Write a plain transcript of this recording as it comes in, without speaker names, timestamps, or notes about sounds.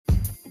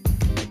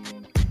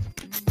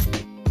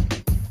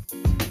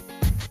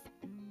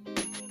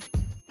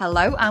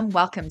Hello and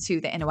welcome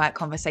to the Inner Work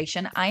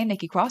Conversation. I am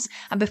Nikki Cross,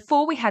 and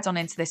before we head on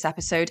into this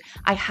episode,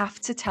 I have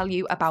to tell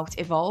you about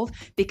Evolve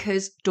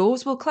because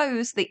doors will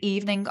close the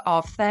evening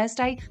of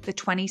Thursday, the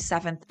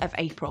 27th of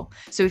April.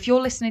 So if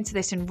you're listening to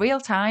this in real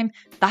time,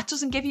 that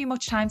doesn't give you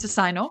much time to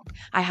sign up.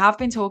 I have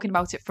been talking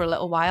about it for a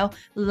little while.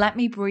 Let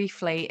me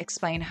briefly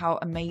explain how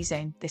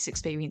amazing this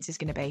experience is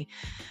going to be.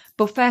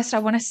 But first, I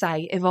want to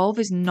say Evolve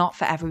is not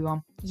for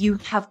everyone. You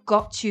have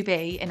got to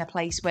be in a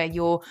place where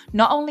you're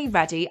not only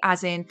ready,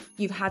 as in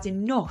you've had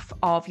enough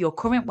of your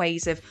current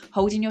ways of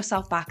holding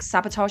yourself back,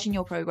 sabotaging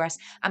your progress,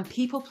 and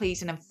people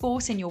pleasing and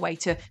forcing your way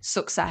to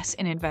success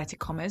in inverted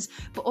commas,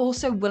 but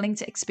also willing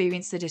to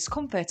experience the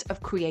discomfort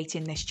of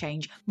creating this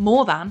change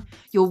more than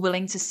you're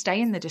willing to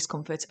stay in the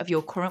discomfort of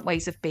your current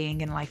ways of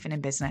being in life and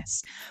in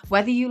business.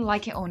 Whether you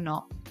like it or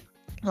not,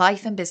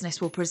 life and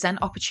business will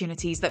present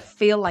opportunities that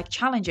feel like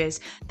challenges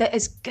that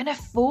is going to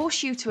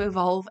force you to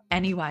evolve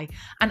anyway.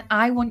 And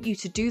I want you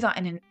to do that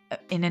in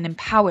an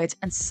empowered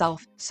and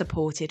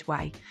self-supported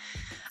way.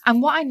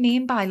 And what I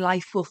mean by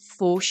life will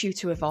force you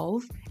to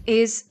evolve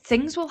is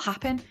things will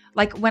happen.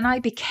 Like when I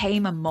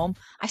became a mum,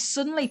 I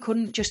suddenly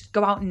couldn't just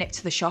go out and nip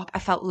to the shop. I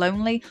felt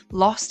lonely,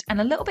 lost,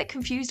 and a little bit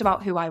confused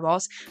about who I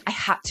was. I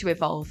had to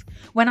evolve.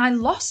 When I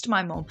lost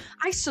my mum,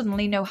 I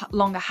suddenly no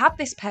longer had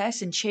this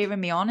person cheering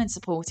me on and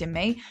supporting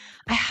me.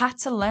 I had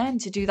to learn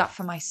to do that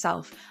for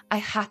myself. I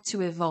had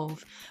to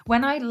evolve.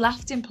 When I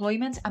left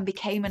employment and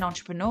became an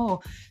entrepreneur,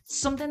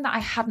 something that I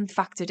hadn't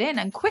factored in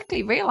and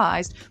quickly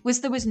realized was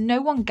there was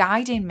no one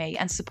guiding me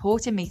and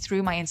supporting me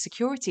through my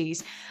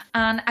insecurities.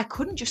 And I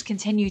couldn't just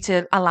continue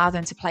to allow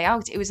them to play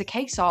out. It was a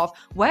case of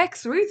work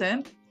through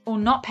them or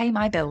not pay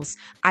my bills.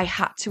 I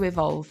had to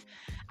evolve.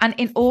 And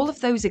in all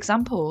of those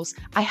examples,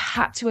 I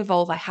had to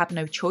evolve. I had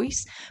no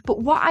choice.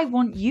 But what I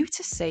want you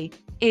to see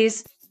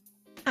is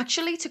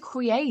actually to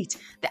create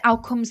the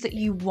outcomes that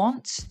you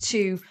want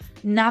to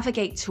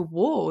navigate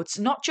towards,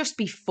 not just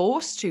be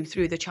forced to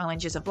through the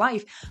challenges of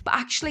life, but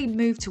actually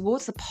move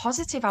towards the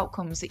positive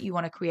outcomes that you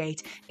want to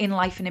create in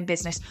life and in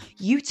business.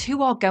 You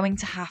too are going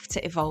to have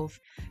to evolve,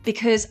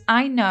 because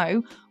I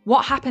know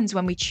what happens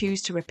when we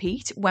choose to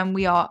repeat, when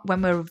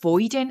we're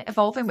avoiding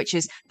evolving, which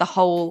is the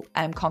whole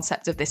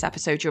concept of this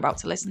episode you're about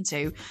to listen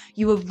to.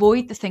 You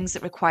avoid the things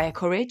that require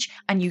courage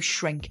and you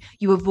shrink.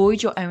 You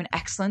avoid your own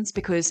excellence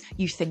because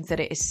you think that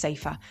it is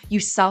safer. You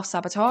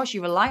self-sabotage.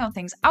 You rely on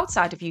things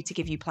outside of you to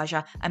give you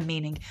pleasure and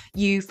meaning.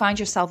 You find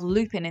yourself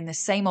looping in the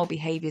same old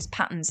behaviors,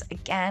 patterns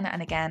again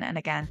and again and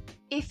again.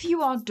 If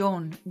you are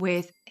done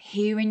with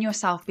hearing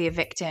yourself be a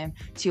victim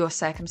to your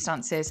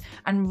circumstances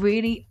and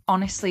really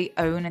honestly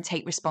own and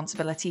take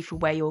responsibility for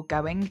where you're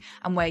going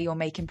and where you're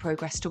making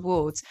progress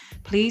towards,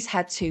 please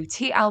head to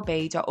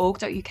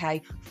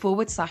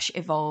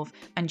tlb.org.uk/evolve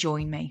and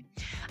join me.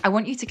 I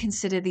want you to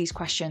consider these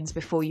questions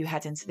before you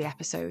head into the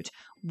episode.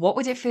 What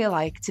would it feel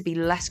like to be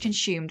less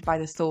consumed by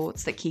the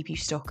thoughts that keep you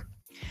stuck?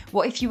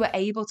 What if you were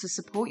able to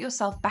support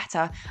yourself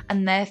better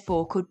and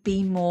therefore could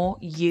be more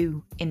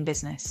you in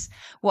business?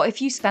 What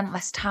if you spent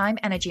less time,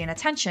 energy, and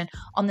attention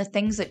on the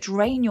things that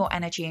drain your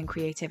energy and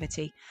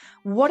creativity?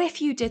 What if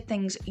you did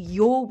things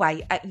your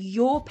way, at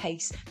your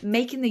pace,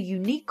 making the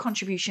unique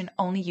contribution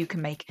only you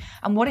can make?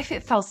 And what if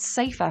it felt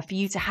safer for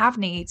you to have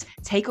needs,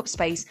 take up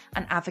space,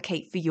 and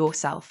advocate for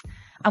yourself?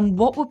 And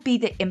what would be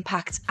the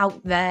impact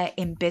out there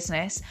in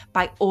business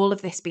by all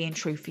of this being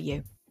true for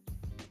you?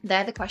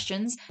 They're the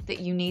questions that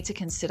you need to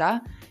consider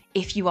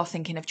if you are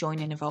thinking of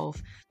joining Evolve.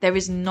 There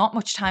is not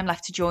much time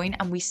left to join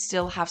and we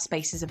still have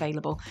spaces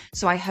available.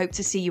 So I hope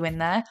to see you in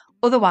there.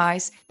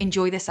 Otherwise,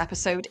 enjoy this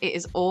episode. It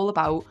is all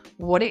about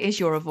what it is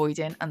you're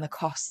avoiding and the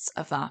costs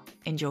of that.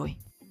 Enjoy.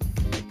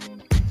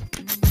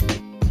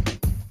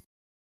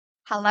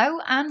 Hello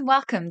and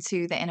welcome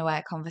to the Inner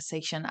Work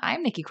Conversation.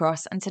 I'm Nikki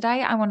Cross and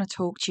today I want to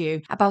talk to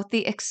you about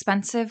the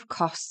expensive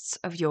costs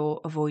of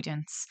your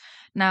avoidance.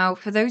 Now,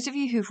 for those of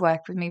you who've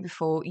worked with me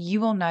before,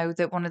 you will know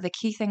that one of the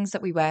key things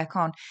that we work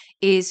on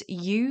is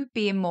you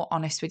being more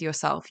honest with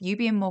yourself, you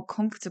being more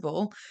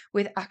comfortable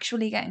with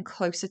actually getting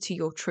closer to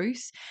your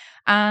truth.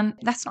 And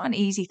that's not an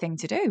easy thing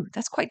to do.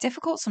 That's quite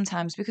difficult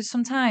sometimes because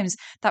sometimes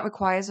that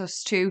requires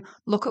us to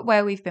look at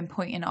where we've been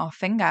pointing our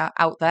finger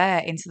out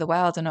there into the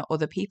world and at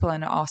other people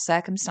and at our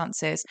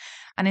circumstances,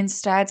 and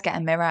instead get a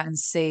mirror and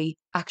see,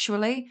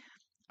 actually,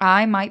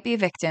 I might be a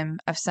victim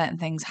of certain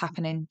things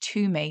happening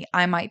to me.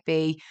 I might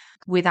be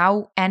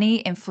without any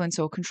influence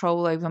or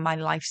control over my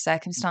life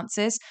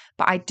circumstances,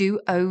 but I do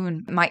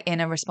own my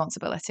inner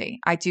responsibility.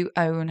 I do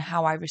own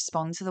how I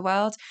respond to the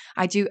world.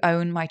 I do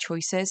own my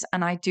choices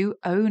and I do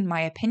own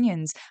my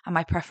opinions and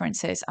my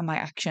preferences and my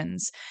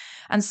actions.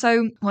 And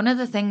so one of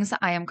the things that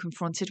I am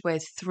confronted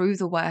with through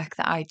the work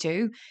that I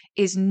do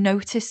is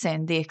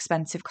noticing the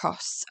expensive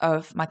costs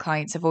of my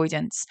clients'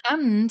 avoidance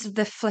and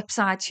the flip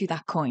side to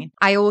that coin.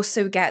 I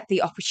also get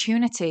the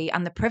opportunity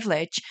and the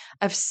privilege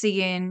of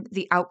seeing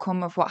the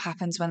outcome of what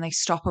happens when they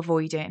stop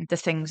avoiding the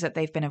things that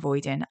they've been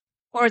avoiding,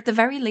 or at the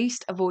very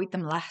least, avoid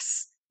them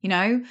less.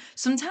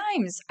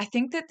 Sometimes I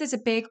think that there's a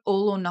big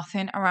all or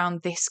nothing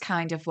around this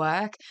kind of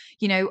work.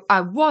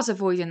 I was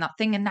avoiding that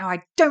thing and now I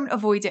don't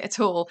avoid it at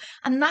all.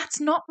 And that's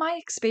not my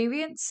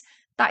experience.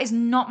 That is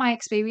not my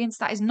experience.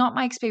 That is not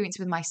my experience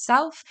with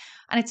myself.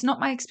 And it's not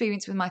my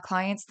experience with my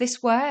clients.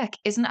 This work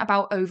isn't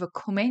about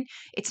overcoming.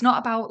 It's not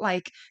about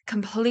like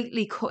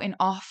completely cutting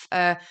off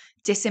a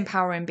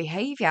disempowering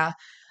behavior.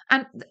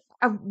 And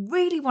I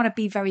really want to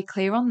be very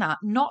clear on that,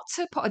 not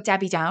to put a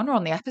Debbie Downer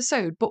on the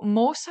episode, but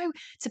more so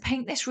to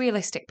paint this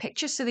realistic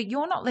picture so that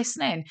you're not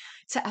listening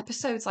to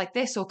episodes like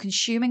this or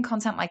consuming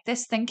content like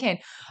this thinking,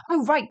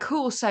 oh, right,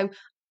 cool. So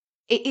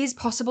it is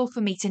possible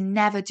for me to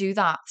never do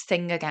that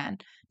thing again,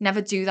 never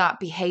do that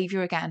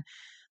behavior again.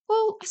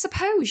 Well, I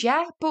suppose,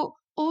 yeah, but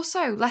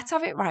also let's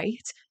have it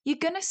right. You're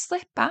going to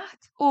slip back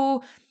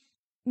or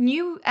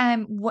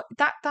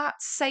that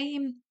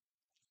same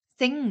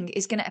thing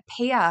is going to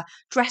appear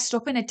dressed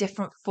up in a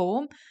different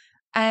form.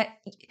 Uh,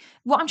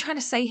 what I'm trying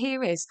to say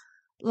here is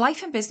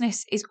life and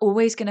business is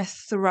always going to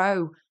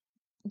throw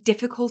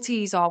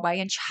difficulties our way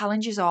and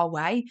challenges our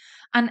way.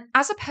 And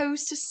as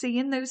opposed to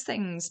seeing those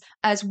things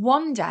as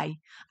one day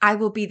I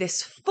will be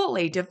this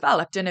fully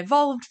developed and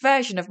evolved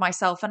version of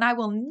myself and I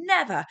will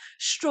never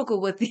struggle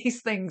with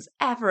these things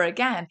ever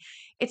again.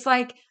 It's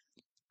like,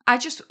 I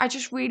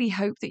just really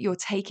hope that you're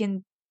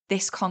taking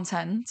this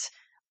content,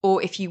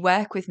 or if you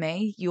work with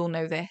me, you'll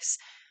know this.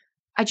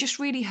 I just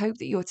really hope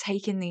that you're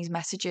taking these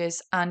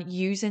messages and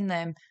using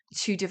them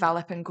to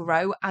develop and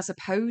grow as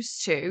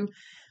opposed to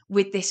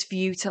with this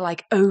view to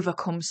like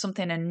overcome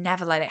something and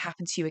never let it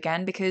happen to you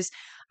again. Because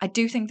I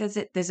do think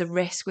there's a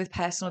risk with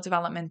personal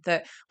development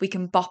that we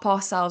can bop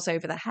ourselves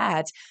over the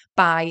head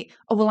by,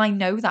 oh, well, I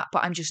know that,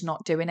 but I'm just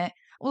not doing it.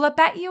 Well, I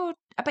bet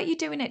you're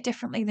doing it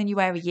differently than you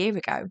were a year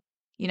ago.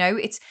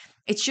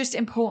 It's just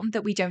important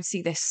that we don't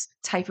see this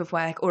type of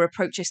work or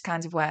approach this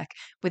kind of work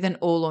with an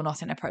all or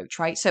nothing approach,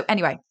 right? So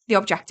anyway, the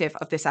objective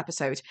of this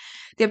episode.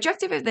 The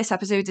objective of this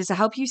episode is to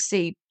help you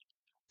see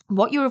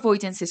what your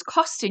avoidance is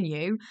costing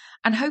you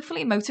and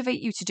hopefully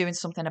motivate you to doing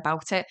something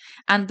about it.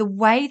 And the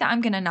way that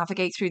I'm going to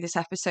navigate through this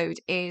episode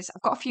is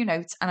I've got a few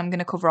notes and I'm going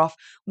to cover off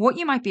what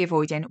you might be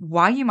avoiding,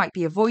 why you might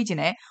be avoiding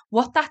it,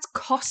 what that's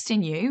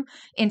costing you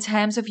in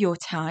terms of your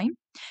time,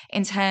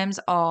 in terms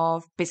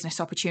of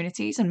business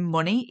opportunities and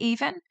money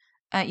even,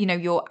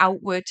 your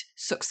outward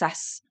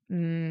success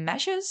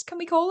measures, can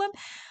we call them?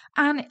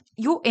 And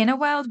your inner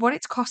world, what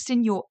it's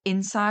costing your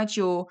inside,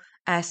 your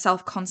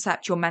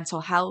self-concept, your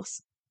mental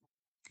health.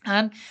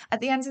 And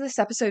at the end of this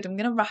episode, I'm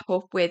going to wrap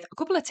up with a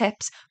couple of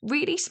tips,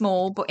 really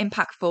small but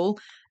impactful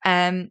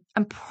and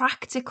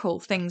practical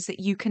things that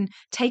you can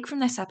take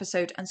from this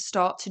episode and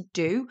start to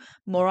do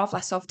more of,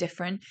 less of,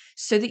 different,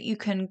 so that you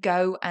can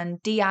go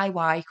and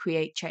DIY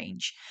create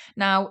change.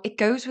 Now, it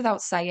goes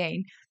without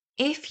saying,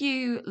 if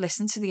you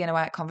listen to the Inner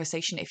Work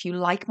Conversation, if you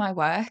like my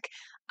work,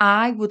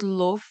 I would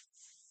love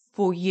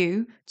for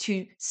you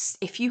to,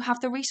 if you have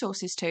the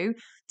resources to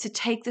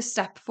take the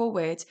step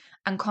forward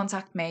and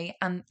contact me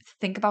and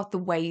think about the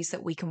ways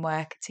that we can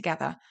work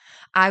together.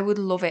 I would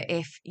love it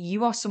if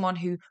you are someone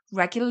who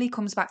regularly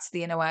comes back to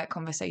the Inner Work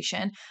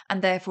Conversation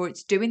and therefore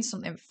it's doing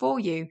something for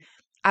you.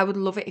 I would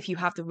love it if you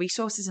have the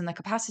resources and the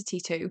capacity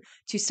to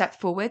step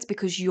forward,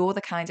 because you're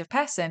the kind of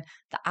person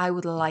that I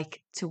would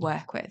like to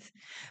work with.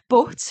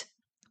 But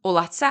all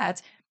that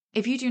said,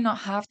 if you do not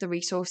have the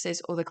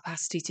resources or the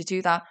capacity to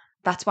do that,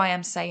 that's why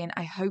I'm saying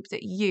I hope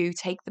that you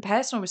take the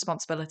personal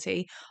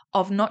responsibility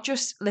of not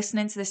just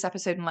listening to this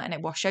episode and letting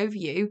it wash over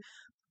you,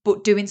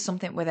 but doing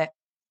something with it.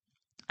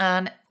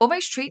 And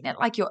almost treating it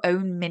like your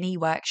own mini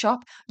workshop,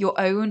 your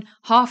own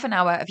half an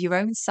hour of your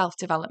own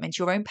self-development,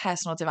 your own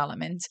personal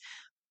development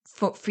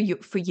for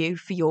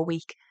your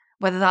week.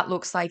 Whether that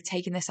looks like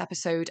taking this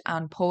episode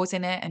and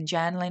pausing it and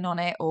journaling on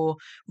it, or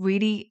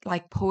really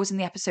like pausing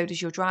the episode as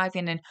you're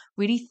driving and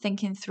really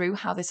thinking through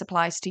how this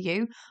applies to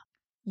you.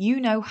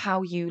 You know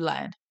how you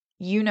learn,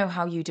 you know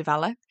how you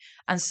develop.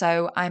 And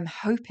so I'm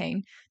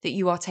hoping that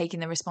you are taking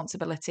the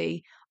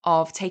responsibility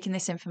of taking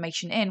this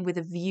information in with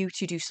a view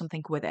to do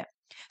something with it.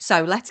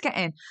 So let's get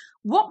in.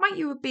 What might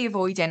you be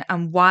avoiding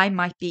and why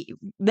might be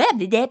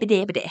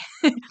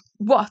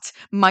what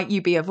might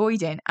you be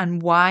avoiding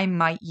and why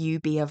might you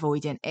be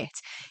avoiding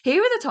it?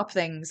 Here are the top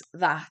things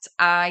that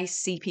I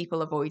see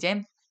people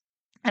avoiding.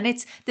 And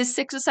there's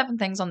 6 or 7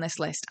 things on this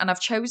list, and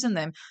I've chosen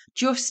them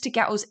just to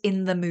get us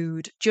in the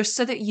mood, just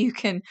so that you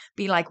can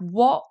be like,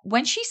 what,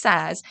 when she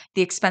says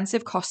the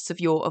expensive costs of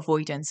your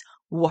avoidance,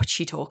 what's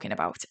she talking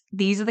about?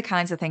 These are the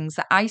kinds of things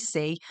that I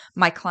see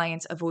my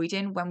clients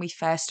avoiding when we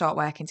first start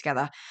working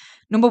together.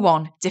 Number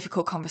 1,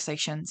 difficult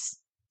conversations.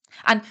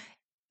 And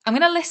I'm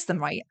going to list them,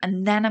 right?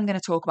 And then I'm going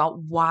to talk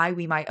about why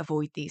we might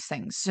avoid these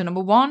things. So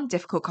number 1,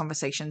 difficult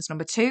conversations.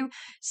 Number 2,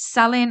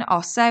 selling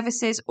our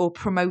services or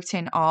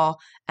promoting our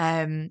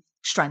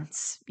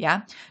strengths.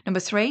 Yeah. Number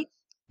 3,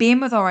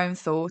 being with our own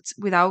thoughts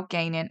without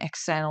gaining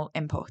external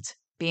input.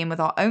 Being with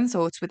our own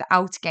thoughts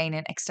without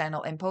gaining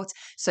external input.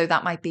 So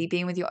that might be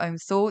being with your own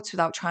thoughts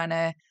without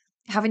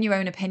having your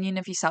own opinion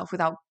of yourself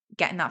without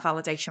getting that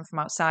validation from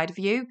outside of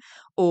you,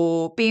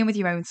 or being with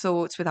your own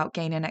thoughts without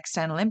gaining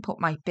external input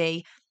might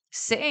be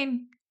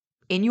sitting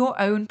in your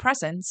own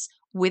presence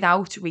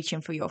without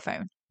reaching for your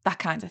phone, that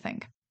kind of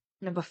thing.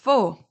 Number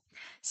 4,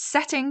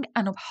 setting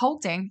and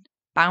upholding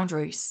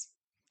boundaries.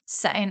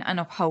 Setting and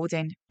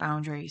upholding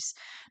boundaries.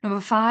 Number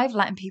 5,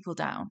 letting people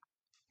down.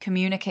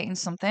 Communicating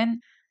something,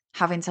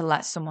 having to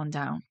let someone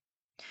down.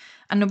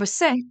 And number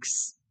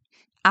 6,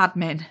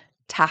 admin,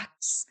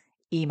 tax,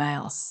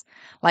 emails.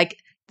 Like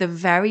the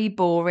very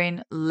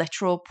boring,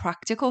 literal,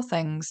 practical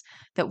things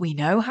that we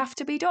know have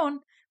to be done,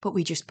 but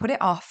we just put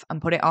it off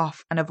and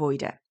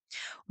avoid it.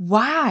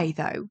 Why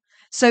though?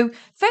 So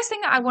first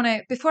thing I want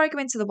to, before I go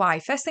into the why,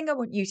 first thing I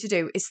want you to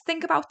do is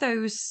think about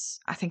those,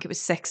 I think it was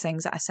 6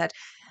 things that I said.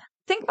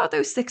 Think about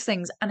those 6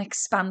 things and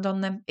expand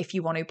on them if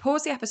you want to.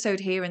 Pause the episode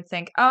here and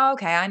think, oh,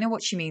 okay, I know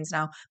what she means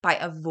now by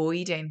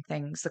avoiding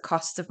things, the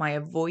cost of my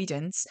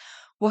avoidance.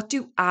 What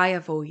do I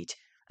avoid?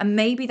 And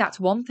maybe that's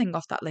one thing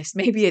off that list.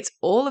 Maybe it's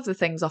all of the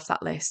things off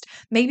that list.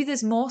 Maybe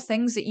there's more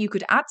things that you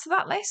could add to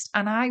that list.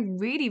 And I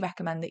really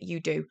recommend that you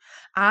do.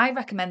 I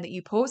recommend that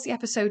you pause the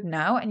episode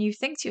now and you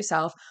think to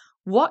yourself,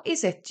 what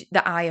is it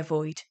that I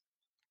avoid?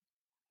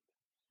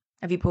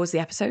 Have you paused the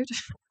episode?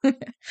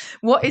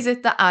 What is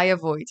it that I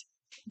avoid?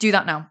 Do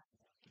that now.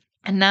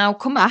 And now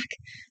come back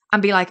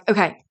and be like,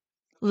 okay,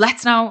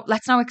 let's now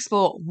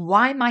explore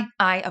why might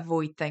I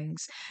avoid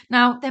things.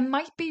 Now, there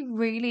might be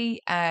really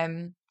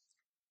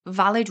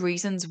valid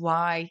reasons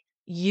why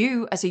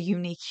you as a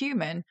unique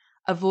human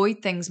avoid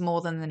things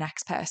more than the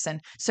next person.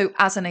 So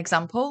as an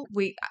example,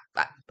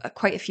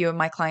 quite a few of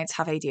my clients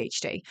have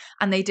ADHD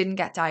and they didn't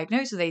get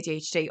diagnosed with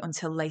ADHD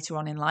until later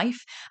on in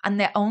life. And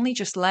they're only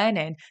just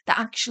learning that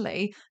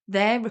actually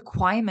their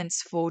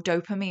requirements for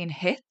dopamine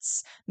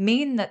hits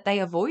mean that they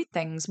avoid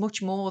things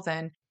much more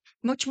than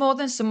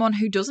someone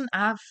who doesn't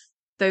have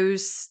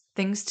those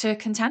things to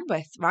contend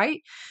with, right?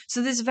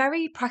 So there's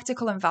very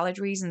practical and valid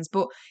reasons.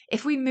 But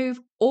if we move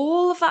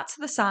all of that to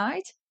the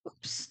side,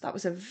 oops, that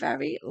was a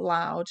very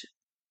loud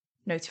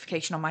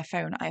notification on my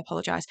phone. I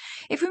apologize.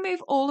 If we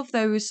move all of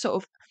those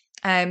sort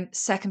of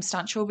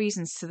circumstantial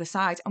reasons to the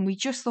side and we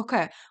just look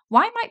at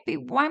why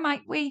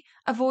might we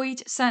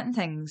avoid certain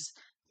things?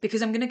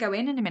 Because I'm going to go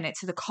in a minute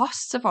to the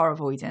costs of our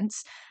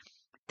avoidance.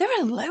 There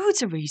are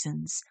loads of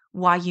reasons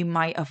why you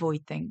might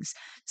avoid things.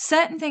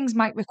 Certain things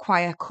might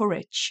require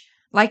courage,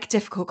 like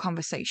difficult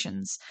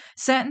conversations.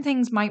 Certain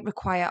things might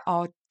require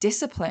our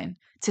discipline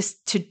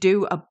to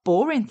do a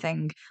boring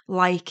thing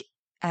like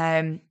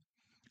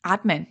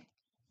admin.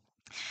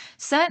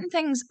 Certain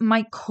things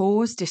might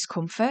cause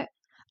discomfort.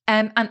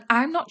 And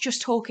I'm not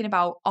just talking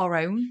about our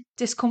own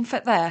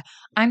discomfort there.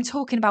 I'm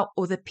talking about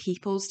other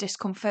people's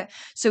discomfort.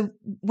 So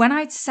when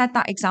I said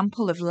that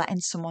example of letting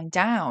someone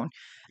down,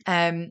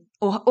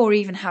 or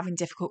even having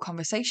difficult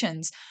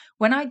conversations,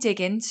 when I dig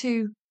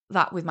into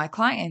that with my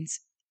clients,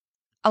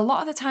 a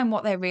lot of the time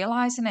what they're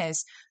realizing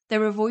is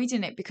they're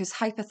avoiding it because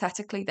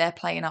hypothetically they're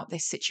playing out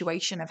this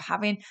situation of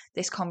having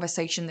this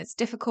conversation that's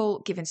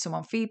difficult, giving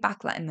someone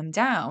feedback, letting them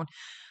down.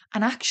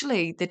 And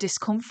actually, the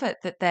discomfort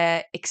that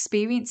they're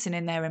experiencing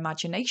in their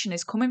imagination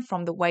is coming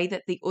from the way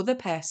that the other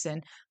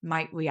person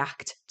might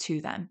react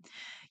to them.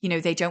 You know,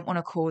 they don't want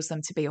to cause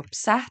them to be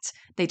upset.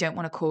 They don't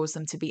want to cause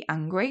them to be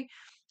angry.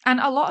 And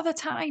a lot of the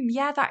time,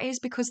 yeah, that is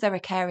because they're a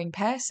caring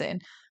person.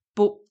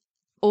 But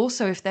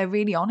also, if they're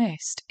really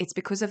honest, it's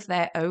because of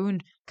their own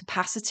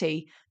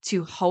capacity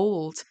to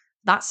hold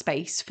that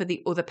space for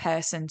the other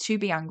person to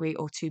be angry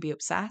or to be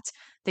upset.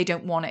 They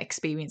don't want to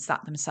experience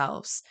that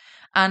themselves.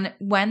 And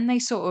when they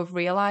sort of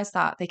realize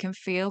that, they can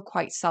feel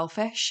quite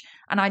selfish.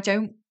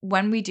 And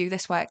when we do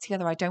this work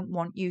together, I don't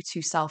want you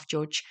to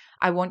self-judge.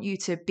 I want you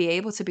to be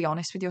able to be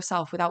honest with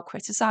yourself without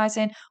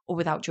criticizing or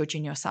without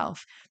judging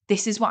yourself.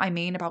 This is what I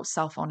mean about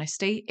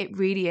self-honesty. It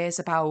really is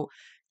about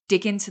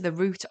digging to the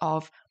root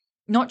of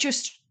not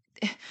just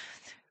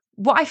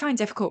what I find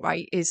difficult,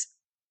 right, is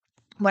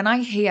when I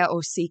hear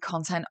or see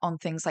content on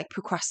things like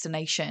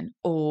procrastination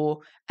or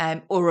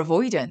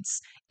avoidance,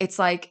 it's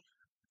like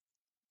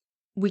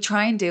we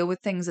try and deal with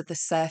things at the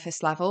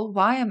surface level.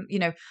 I'm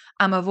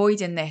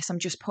avoiding this. I'm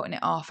just putting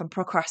it off. I'm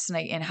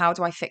procrastinating. How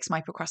do I fix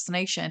my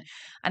procrastination?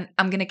 And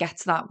I'm going to get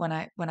to that when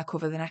I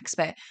cover the next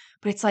bit.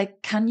 But it's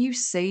like, can you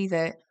see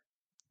that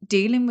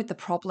dealing with the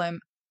problem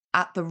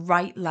at the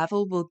right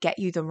level will get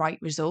you the right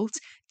result?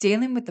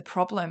 Dealing with the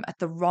problem at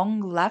the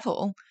wrong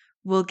level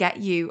will get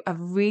you a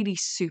really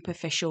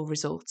superficial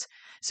result.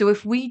 So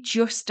if we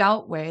just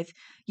dealt with,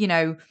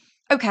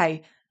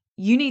 okay,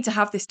 you need to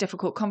have this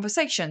difficult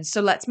conversation.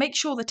 So let's make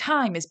sure the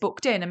time is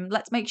booked in and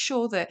let's make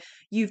sure that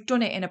you've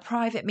done it in a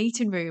private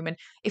meeting room. And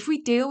if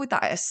we deal with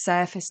that at a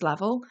surface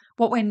level,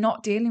 what we're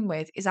not dealing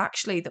with is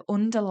actually the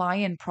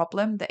underlying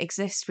problem that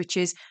exists, which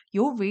is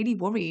you're really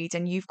worried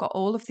and you've got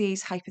all of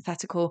these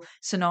hypothetical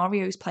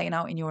scenarios playing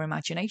out in your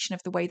imagination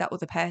of the way that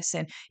other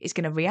person is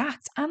going to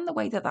react and the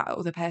way that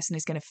other person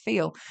is going to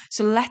feel.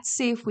 So let's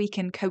see if we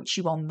can coach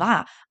you on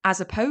that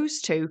as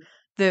opposed to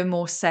the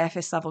more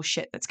surface level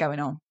shit that's going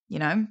on,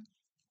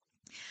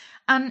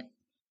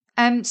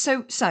 And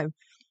so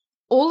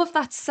all of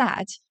that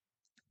said,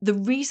 the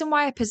reason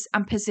why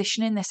I'm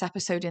positioning this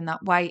episode in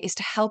that way is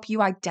to help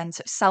you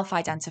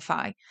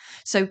self-identify.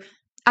 So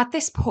at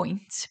this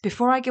point,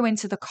 before I go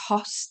into the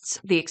costs,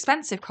 the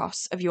expensive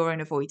costs of your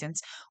own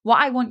avoidance, what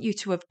I want you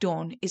to have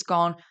done is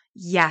gone,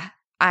 yeah,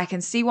 I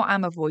can see what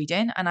I'm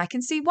avoiding and I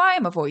can see why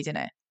I'm avoiding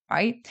it,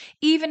 right?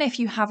 Even if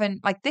you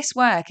haven't, like, this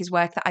work is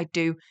work that I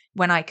do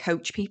when I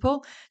coach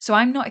people. So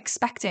I'm not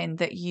expecting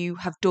that you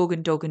have dug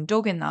and dug and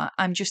dug in that.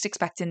 I'm just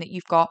expecting that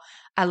you've got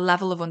a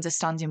level of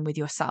understanding with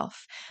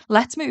yourself.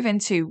 Let's move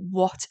into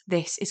what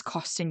this is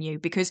costing you,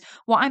 because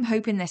what I'm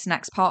hoping this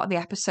next part of the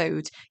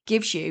episode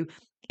gives you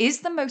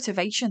is the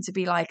motivation to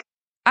be like,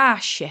 ah,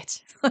 shit.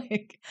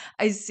 Like,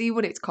 I see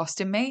what it's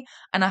costing me.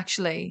 And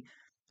actually,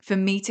 for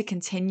me to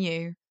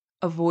continue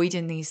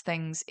avoiding these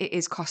things, it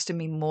is costing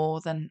me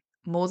more than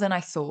I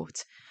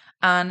thought.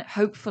 And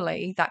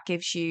hopefully that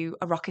gives you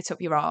a rocket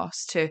up your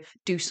arse to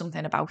do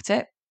something about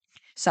it.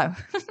 So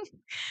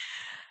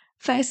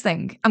first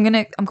thing, I'm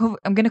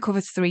gonna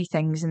cover three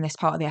things in this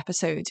part of the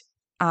episode.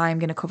 I'm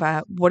going to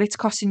cover what it's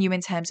costing you in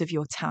terms of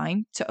your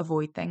time to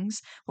avoid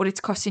things, what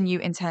it's costing you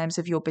in terms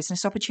of your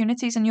business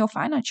opportunities and your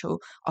financial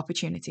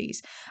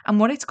opportunities, and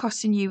what it's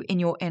costing you in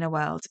your inner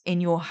world,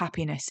 in your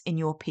happiness, in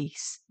your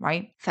peace,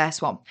 right?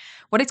 First one,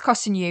 what it's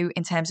costing you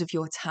in terms of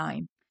your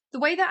time.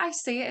 The way that I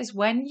see it is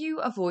when you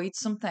avoid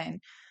something,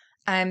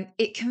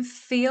 it can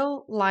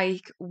feel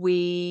like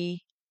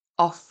we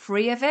are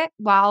free of it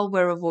while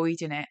we're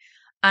avoiding it.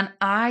 And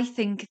I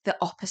think the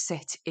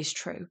opposite is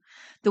true.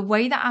 The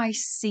way that I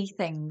see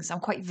things, I'm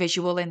quite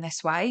visual in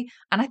this way.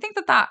 And I think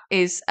that that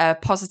is a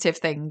positive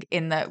thing,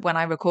 in that when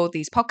I record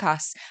these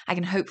podcasts, I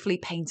can hopefully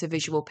paint a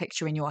visual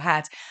picture in your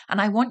head. And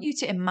I want you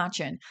to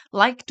imagine,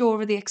 like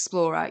Dora the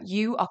Explorer,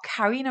 you are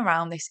carrying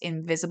around this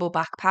invisible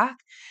backpack.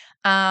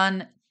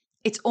 And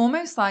it's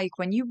almost like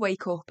when you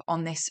wake up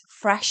on this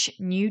fresh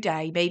new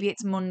day, maybe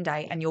it's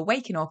Monday and you're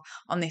waking up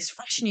on this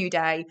fresh new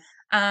day,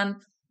 and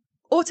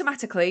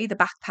automatically the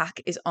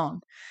backpack is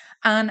on.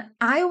 And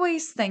I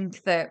always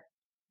think that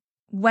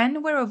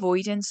when we're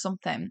avoiding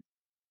something,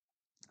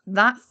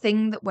 that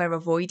thing that we're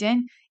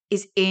avoiding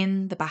is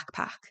in the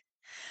backpack.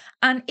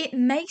 And it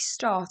may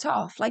start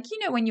off like,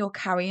 when you're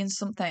carrying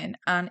something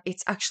and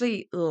it's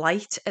actually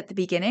light at the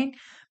beginning,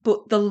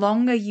 but the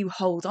longer you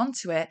hold on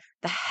to it,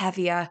 the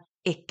heavier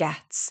it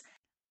gets.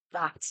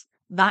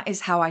 That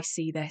is how I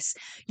see this.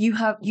 You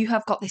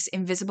have got this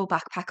invisible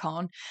backpack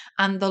on,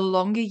 and the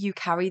longer you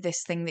carry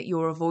this thing that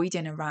you're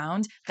avoiding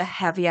around, the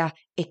heavier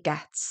it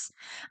gets.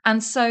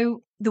 And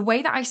so the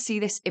way that I see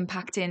this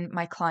impacting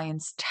my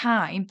clients'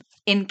 time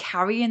in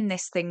carrying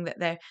this thing that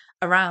they're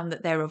around,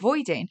 that they're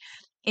avoiding,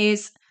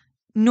 is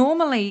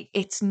normally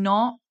it's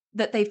not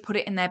that they've put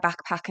it in their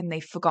backpack and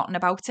they've forgotten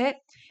about it.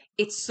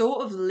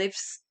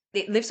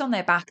 It lives on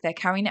their back. They're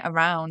carrying it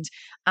around,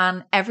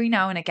 and every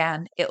now and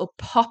again it'll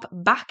pop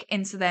back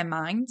into their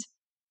mind,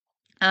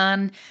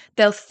 and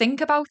they'll think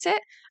about it,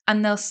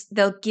 and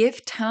they'll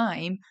give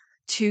time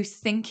to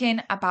thinking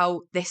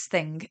about this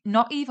thing,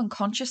 not even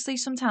consciously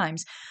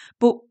sometimes.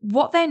 But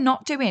what they're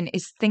not doing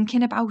is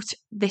thinking about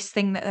this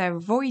thing that they're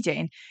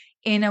avoiding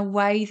in a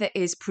way that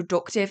is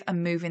productive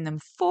and moving them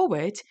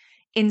forward.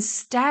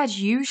 Instead,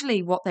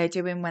 usually what they're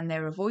doing when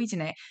they're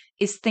avoiding it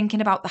is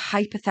thinking about the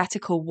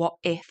hypothetical what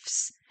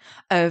ifs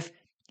of,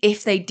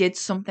 if they did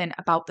something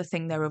about the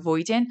thing they're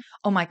avoiding,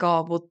 oh my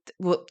God,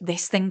 well,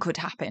 this thing could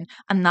happen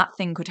and that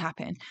thing could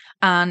happen.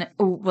 And,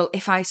 oh, well,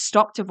 if I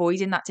stopped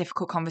avoiding that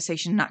difficult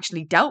conversation and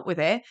actually dealt with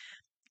it,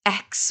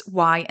 X,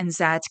 Y, and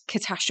Z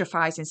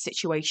catastrophizing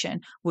situation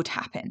would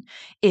happen.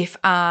 If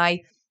I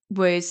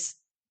was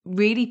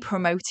really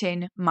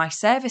promoting my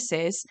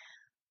services,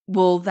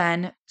 well,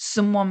 then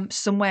someone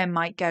somewhere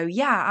might go,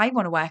 yeah, I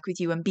want to work with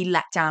you, and be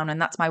let down.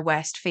 And that's my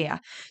worst fear.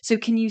 So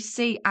can you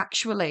see,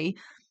 actually,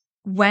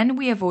 when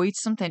we avoid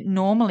something,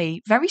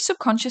 normally, very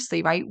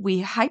subconsciously, right,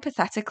 we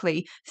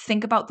hypothetically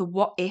think about the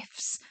what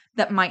ifs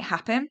that might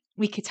happen.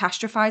 We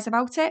catastrophize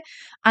about it,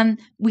 and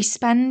we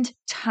spend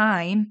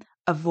time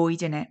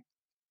avoiding it.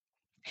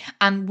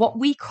 And what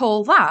we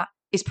call that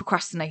is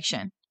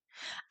procrastination.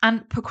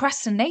 And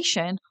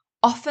procrastination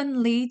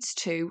often leads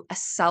to a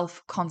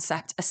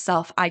self-concept, a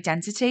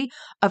self-identity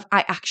of,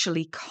 I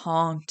actually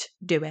can't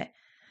do it.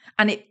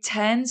 And it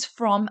turns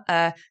from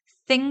a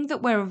thing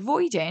that we're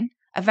avoiding,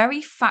 a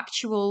very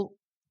factual,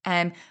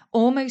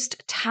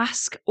 almost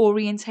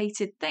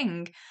task-orientated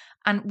thing,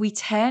 and we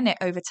turn it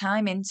over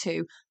time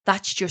into,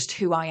 that's just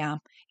who I am.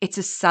 It's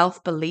a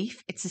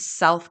self-belief, it's a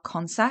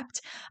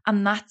self-concept,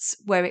 and that's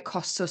where it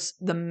costs us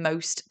the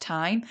most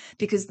time,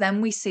 because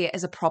then we see it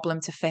as a problem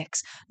to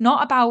fix,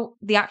 not about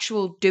the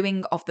actual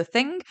doing of the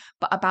thing,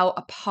 but about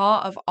a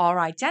part of our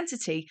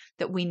identity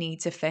that we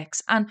need to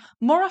fix. And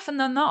more often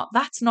than not,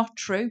 that's not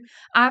true.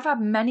 I've had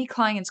many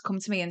clients come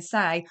to me and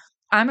say,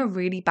 I'm a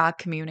really bad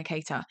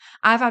communicator.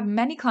 I've had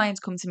many clients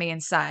come to me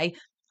and say,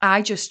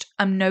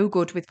 I'm no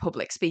good with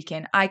public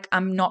speaking.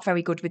 I'm not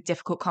very good with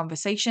difficult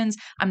conversations.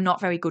 I'm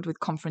not very good with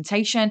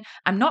confrontation.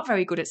 I'm not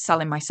very good at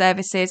selling my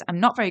services. I'm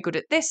not very good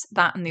at this,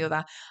 that, and the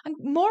other. And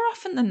more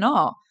often than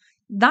not,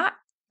 that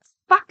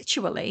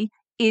factually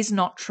is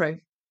not true.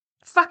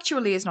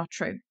 Factually is not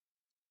true.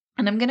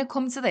 And I'm going to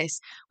come to this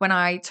when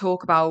I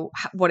talk about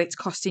what it's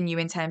costing you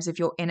in terms of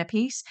your inner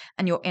peace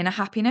and your inner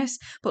happiness.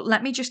 But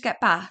let me just get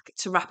back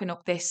to wrapping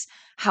up this,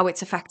 how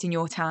it's affecting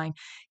your time.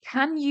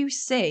 Can you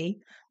see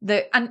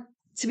that? And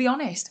to be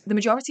honest, the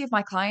majority of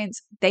my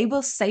clients, they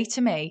will say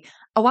to me,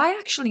 oh, I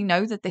actually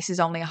know that this is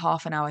only a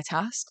half an hour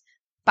task,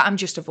 but I'm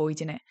just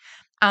avoiding it.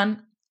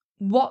 And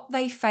what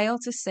they fail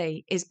to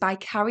see is by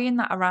carrying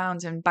that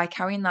around and by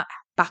carrying that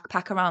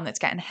backpack around that's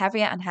getting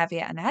heavier and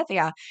heavier and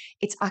heavier,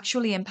 it's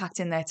actually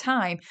impacting their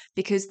time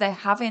because they're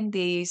having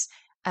these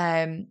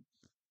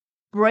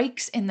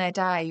breaks in their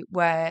day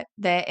where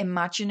they're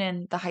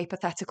imagining the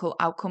hypothetical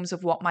outcomes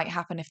of what might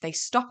happen if they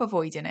stop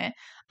avoiding it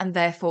and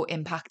therefore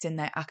impacting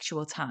their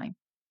actual time.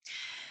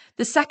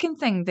 The second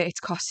thing that it's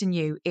costing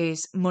you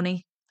is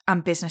money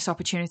and business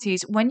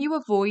opportunities. When you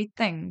avoid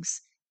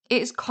things,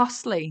 it is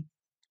costly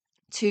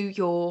to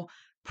your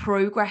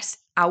progress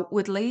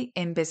outwardly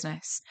in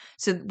business.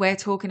 So we're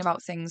talking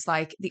about things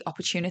like the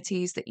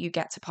opportunities that you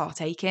get to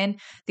partake in,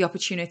 the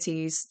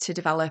opportunities to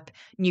develop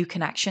new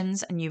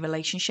connections and new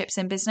relationships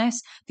in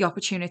business, the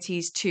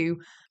opportunities to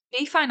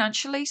be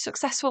financially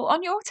successful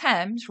on your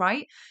terms,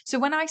 right? So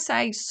when I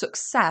say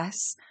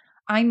success,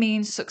 I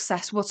mean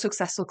success, what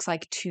success looks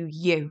like to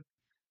you.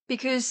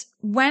 Because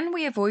when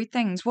we avoid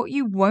things, what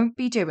you won't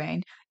be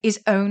doing is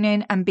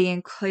owning and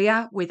being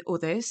clear with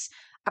others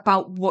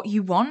about what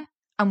you want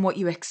and what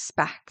you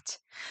expect.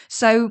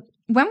 So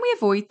when we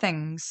avoid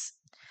things,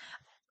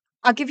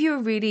 I'll give you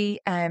a really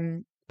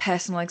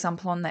personal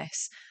example on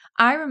this.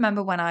 I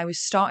remember when I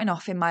was starting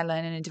off in my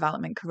learning and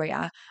development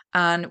career,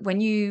 and when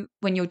you're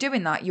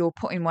doing that, you're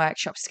putting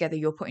workshops together,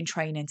 you're putting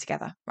training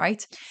together,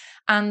 right?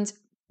 And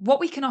what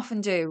we can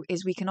often do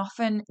is we can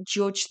often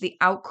judge the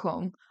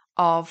outcome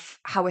of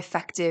how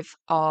effective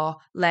our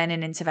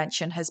learning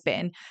intervention has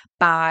been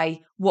by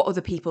what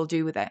other people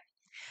do with it.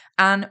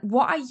 And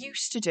what I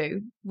used to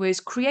do was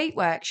create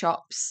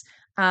workshops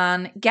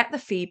and get the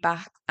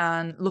feedback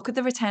and look at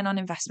the return on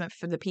investment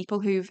for the people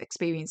who've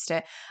experienced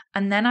it.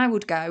 And then I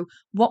would go,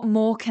 what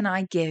more can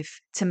I give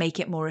to make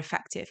it more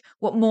effective?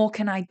 What more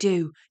can I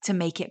do to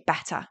make it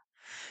better?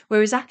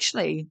 Whereas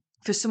actually,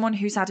 for someone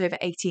who's had over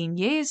 18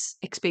 years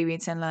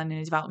experience in learning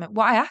and development,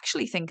 what I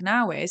actually think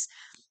now is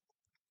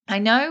I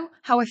know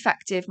how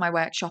effective my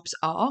workshops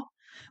are.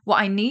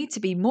 What I need to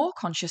be more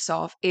conscious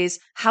of is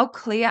how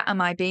clear am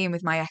I being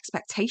with my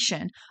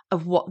expectation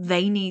of what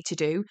they need to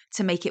do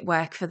to make it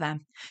work for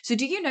them. So,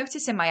 do you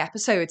notice in my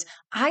episodes,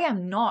 I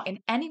am not in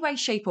any way,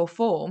 shape, or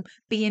form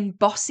being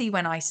bossy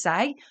when I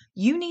say,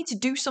 you need to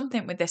do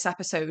something with this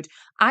episode.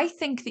 I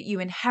think that you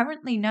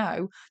inherently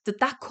know that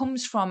that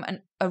comes from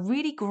a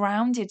really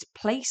grounded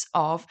place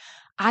of,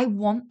 I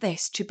want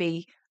this to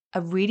be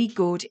a really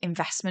good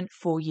investment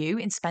for you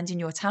in spending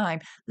your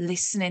time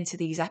listening to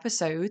these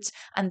episodes.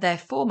 And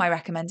therefore, my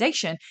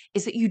recommendation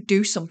is that you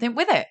do something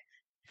with it.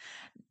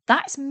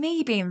 That's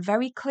me being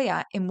very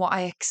clear in what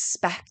I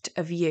expect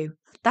of you.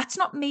 That's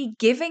not me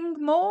giving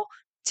more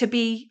to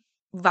be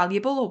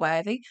valuable or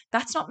worthy.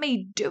 That's not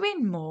me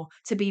doing more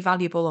to be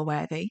valuable or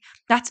worthy.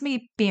 That's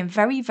me being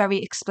very, very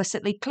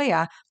explicitly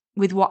clear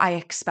with what I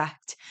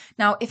expect.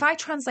 Now, if I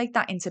translate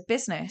that into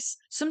business,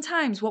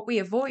 sometimes what we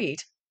avoid,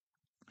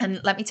 and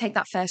let me take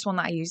that first one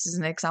that I used as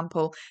an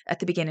example at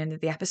the beginning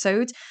of the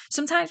episode.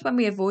 Sometimes when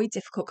we avoid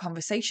difficult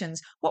conversations,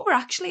 what we're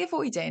actually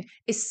avoiding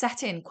is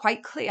setting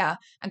quite clear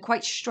and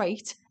quite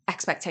straight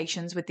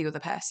expectations with the other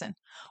person.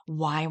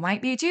 Why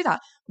might we do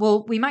that?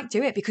 Well, we might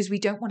do it because we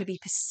don't want to be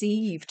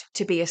perceived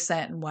to be a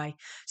certain way.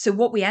 So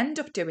what we end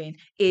up doing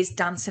is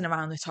dancing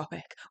around the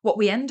topic. What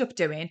we end up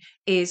doing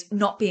is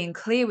not being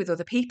clear with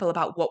other people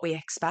about what we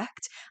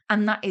expect.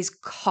 And that is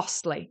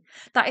costly.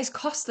 That is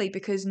costly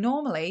because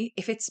normally,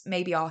 if it's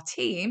maybe our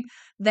team,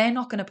 they're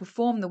not going to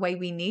perform the way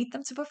we need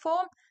them to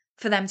perform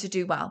for them to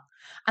do well.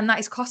 And that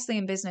is costly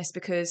in business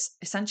because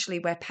essentially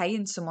we're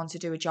paying someone to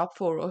do a job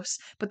for us,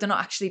 but they're not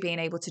actually being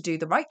able to do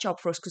the right job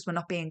for us because we're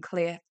not being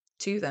clear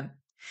to them.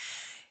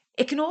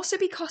 It can also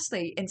be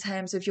costly in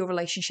terms of your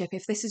relationship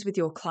if this is with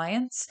your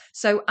clients.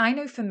 So I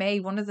know for me,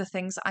 one of the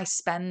things that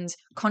I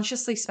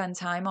consciously spend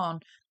time on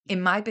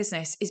in my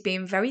business is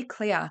being very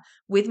clear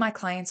with my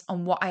clients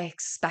on what I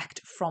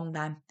expect from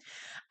them.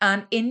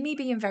 And in me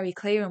being very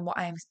clear on what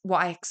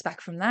I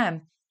expect from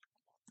them,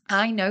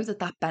 I know that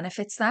that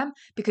benefits them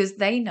because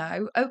they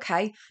know,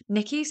 okay,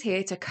 Nikki's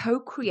here to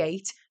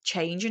co-create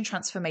change and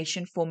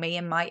transformation for me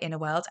in my inner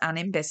world and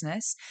in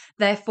business.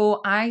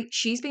 Therefore,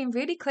 she's being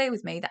really clear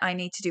with me that I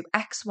need to do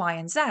X, Y,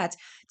 and Z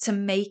to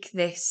make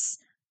this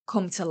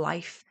come to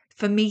life,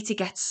 for me to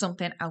get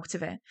something out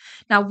of it.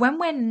 Now,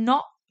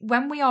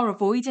 when we are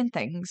avoiding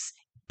things,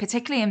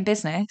 particularly in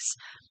business,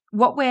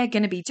 what we're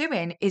going to be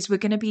doing is we're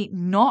going to be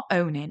not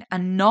owning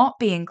and not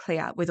being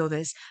clear with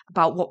others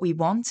about what we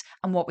want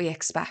and what we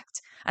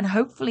expect. And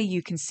hopefully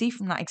you can see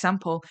from that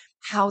example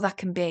how that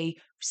can be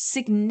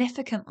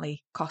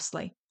significantly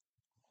costly.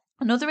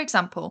 Another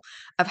example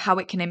of how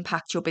it can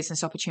impact your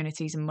business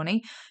opportunities and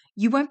money,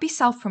 you won't be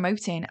self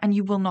promoting and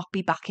you will not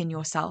be backing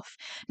yourself.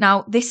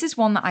 Now, this is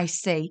one that I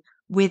see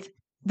with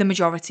the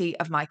majority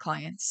of my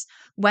clients.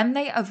 When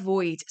they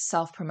avoid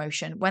self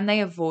promotion, when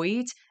they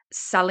avoid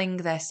selling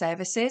their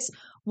services,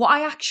 what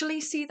I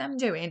actually see them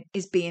doing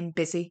is being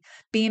busy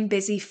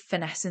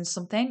finessing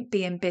something,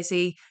 being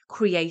busy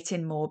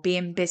creating more,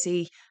 being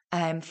busy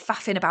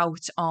faffing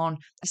about on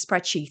a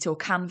spreadsheet or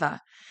Canva.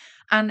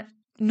 And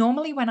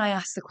normally, when I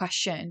ask the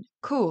question,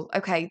 cool,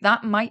 okay,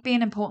 that might be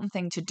an important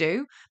thing to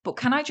do, but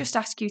can I just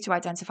ask you to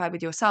identify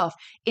with yourself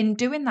in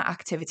doing that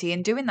activity,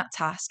 in doing that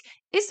task?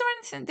 Is there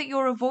anything that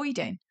you're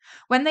avoiding?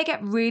 When they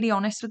get really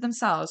honest with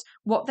themselves,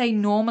 what they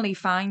normally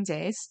find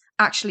is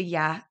actually,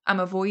 yeah,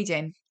 I'm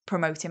avoiding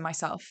promoting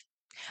myself.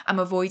 I'm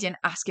avoiding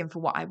asking for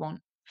what I want.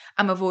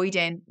 I'm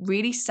avoiding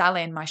really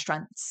selling my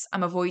strengths.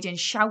 I'm avoiding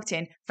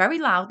shouting very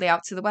loudly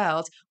out to the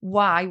world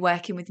why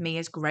working with me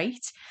is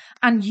great.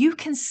 And you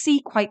can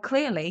see quite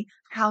clearly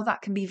how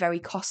that can be very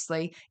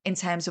costly in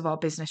terms of our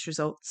business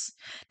results.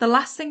 The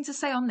last thing to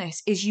say on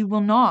this is you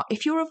will not,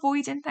 if you're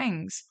avoiding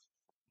things,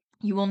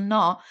 you will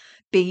not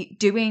be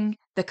doing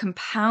the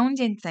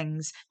compounding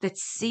things that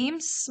seem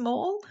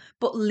small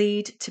but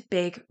lead to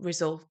big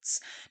results.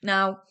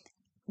 Now,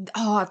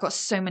 I've got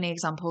so many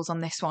examples on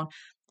this one.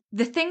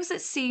 The things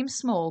that seem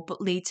small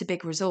but lead to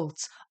big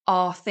results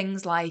are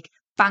things like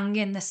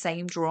banging the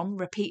same drum,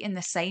 repeating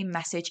the same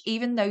message,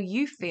 even though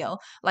you feel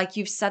like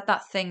you've said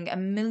that thing a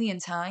million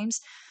times.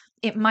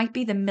 It might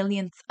be the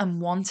millionth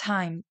and one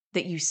time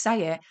that you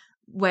say it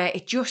where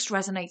it just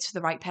resonates with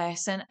the right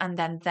person. And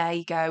then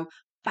they go,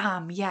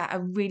 bam, yeah, I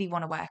really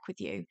want to work with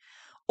you.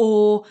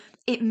 Or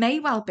it may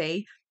well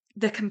be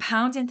the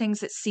compounding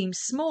things that seem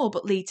small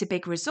but lead to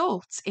big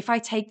results. If I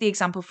take the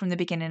example from the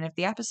beginning of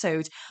the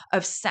episode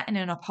of setting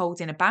and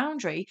upholding a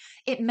boundary,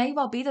 it may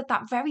well be that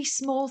that very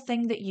small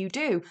thing that you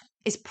do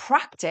is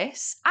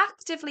practice,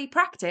 actively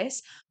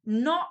practice,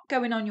 not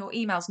going on your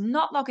emails,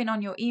 not logging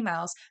on your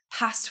emails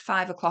past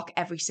 5 o'clock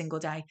every single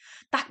day.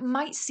 That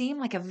might seem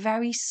like a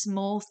very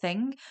small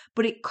thing,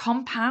 but it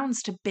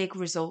compounds to big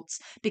results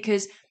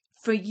because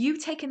for you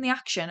taking the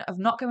action of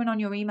not going on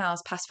your emails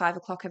past 5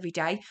 o'clock every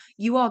day,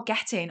 you are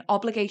getting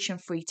obligation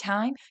free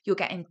time. You're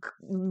getting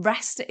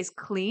rest that is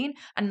clean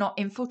and not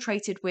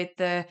infiltrated with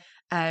the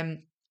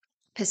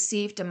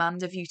perceived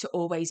demand of you to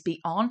always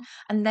be on.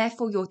 And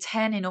therefore, you're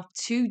turning up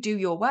to do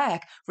your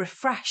work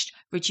refreshed,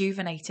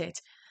 rejuvenated.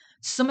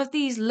 Some of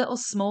these little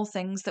small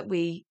things that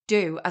we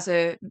do as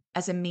a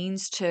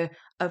means to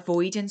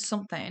avoiding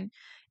something,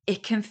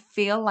 it can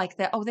feel like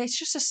that, oh, it's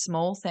just a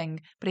small thing,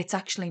 but it's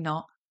actually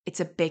not. It's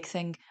a big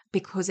thing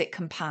because it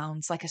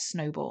compounds like a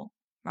snowball,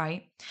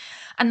 right?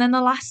 And then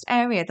the last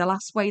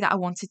way that I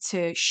wanted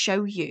to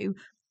show you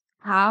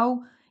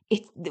how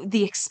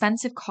the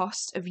expensive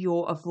cost of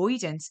your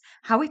avoidance,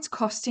 how it's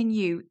costing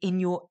you in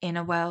your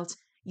inner world,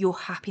 your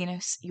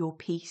happiness, your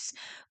peace.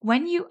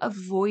 When you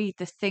avoid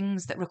the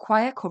things that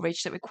require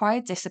courage, that require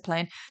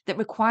discipline, that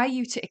require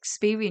you to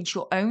experience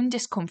your own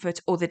discomfort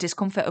or the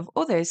discomfort of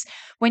others,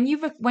 when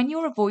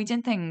you're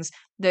avoiding things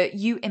that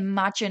you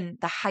imagine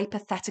the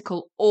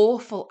hypothetical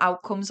awful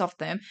outcomes of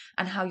them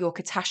and how you're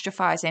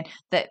catastrophizing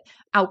that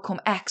outcome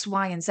X,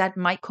 Y, and Z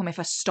might come if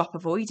I stop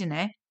avoiding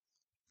it.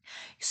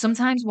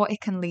 Sometimes what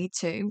it can lead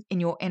to in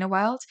your inner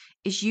world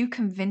is you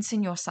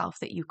convincing yourself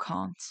that you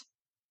can't.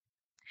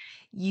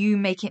 You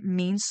make it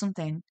mean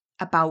something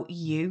about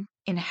you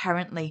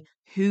inherently,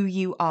 who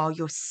you are,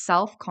 your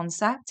self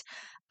concept,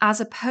 as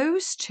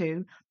opposed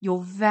to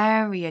your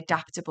very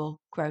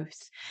adaptable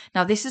growth.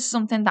 Now, this is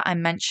something that I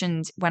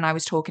mentioned when I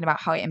was talking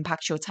about how it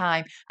impacts your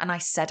time, and I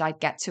said I'd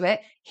get to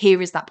it.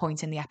 Here is that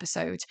point in the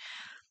episode.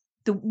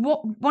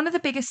 One of the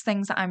biggest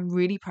things that I'm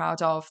really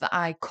proud of that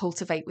I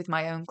cultivate with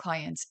my own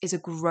clients is a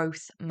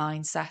growth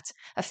mindset.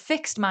 A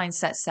fixed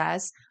mindset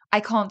says, I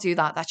can't do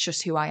that. That's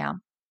just who I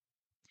am.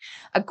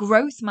 A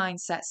growth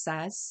mindset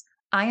says,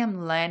 I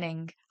am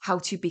learning how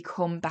to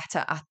become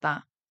better at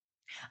that.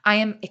 I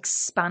am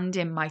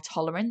expanding my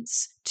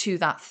tolerance to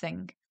that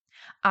thing.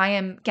 I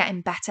am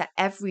getting better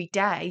every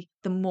day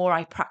the more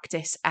I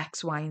practice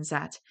X, Y, and Z.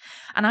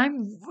 And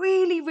I'm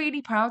really,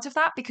 really proud of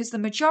that because the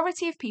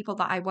majority of people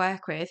that I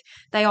work with,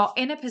 they are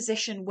in a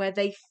position where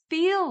they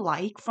feel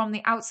like from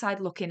the outside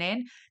looking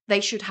in,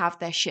 they should have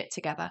their shit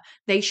together.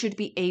 They should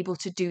be able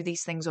to do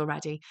these things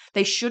already.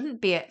 They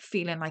shouldn't be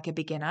feeling like a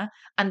beginner.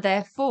 And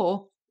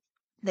therefore,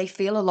 they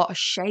feel a lot of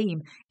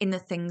shame in the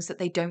things that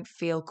they don't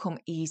feel come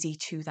easy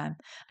to them.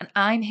 And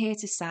I'm here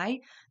to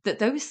say that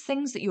those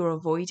things that you're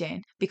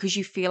avoiding because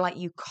you feel like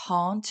you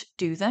can't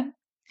do them,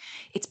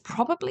 it's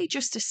probably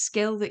just a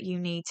skill that you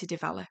need to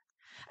develop.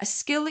 A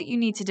skill that you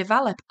need to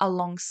develop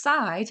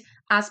alongside,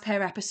 as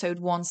per episode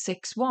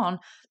 161,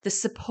 the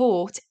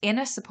support,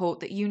 inner support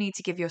that you need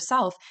to give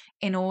yourself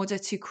in order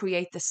to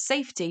create the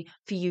safety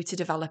for you to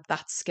develop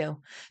that skill.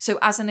 So,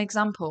 as an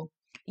example,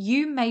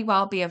 you may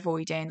well be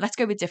avoiding, let's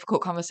go with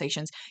difficult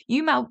conversations.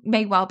 You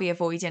may well be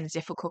avoiding a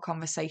difficult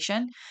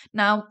conversation.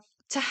 Now,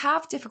 to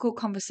have difficult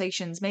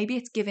conversations. Maybe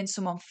it's giving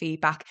someone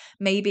feedback.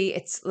 Maybe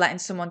it's letting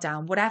someone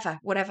down, whatever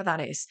that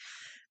is.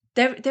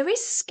 There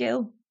is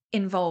skill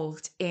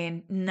involved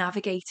in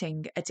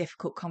navigating a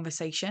difficult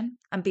conversation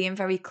and being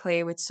very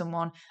clear with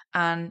someone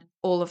and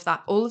all of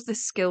that, all of the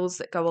skills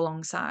that go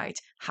alongside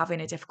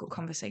having a difficult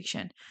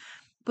conversation.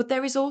 But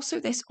there is also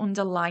this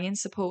underlying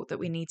support that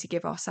we need to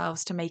give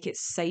ourselves to make it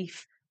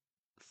safe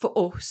for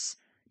us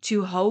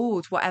to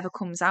hold whatever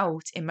comes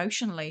out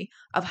emotionally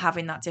of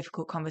having that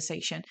difficult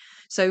conversation.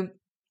 So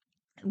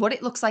what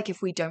it looks like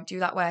if we don't do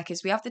that work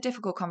is we have the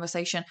difficult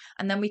conversation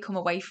and then we come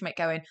away from it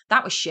going,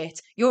 that was shit,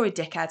 you're a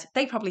dickhead,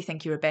 they probably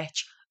think you're a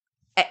bitch,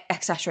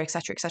 etc,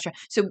 etc, etc.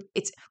 So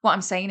it's, what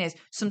I'm saying is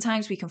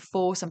sometimes we can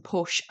force and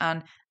push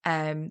and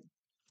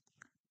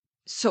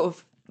sort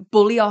of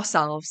bully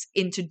ourselves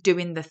into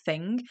doing the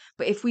thing.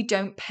 But if we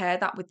don't pair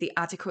that with the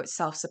adequate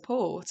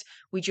self-support,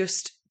 we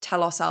just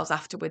tell ourselves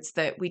afterwards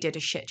that we did a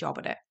shit job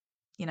at it,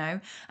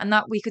 and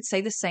that we could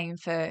say the same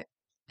for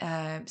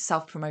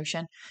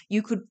self-promotion.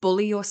 You could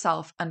bully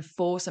yourself and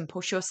force and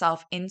push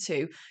yourself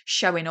into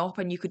showing up,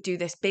 and you could do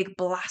this big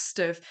blast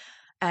of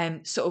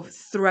sort of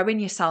throwing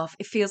yourself,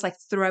 it feels like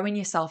throwing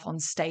yourself on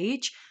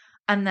stage,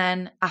 and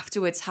then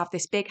afterwards have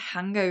this big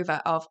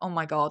hangover of, oh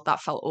my God,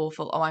 that felt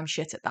awful. Oh, I'm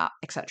shit at that,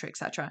 etc.,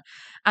 etc.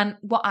 And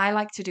what I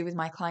like to do with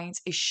my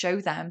clients is show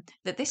them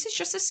that this is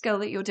just a skill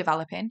that you're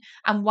developing.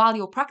 And while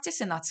you're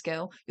practicing that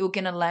skill, you're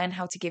going to learn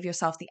how to give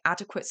yourself the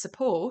adequate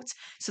support.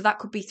 So that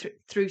could be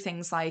through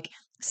things like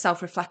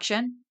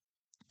self-reflection,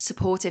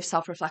 supportive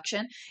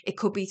self-reflection. It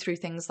could be through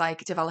things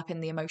like developing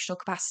the emotional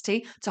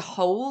capacity to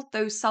hold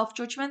those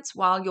self-judgments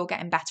while you're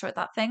getting better at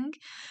that thing.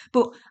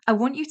 But I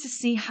want you to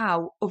see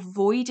how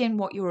avoiding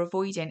what you're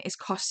avoiding is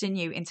costing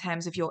you in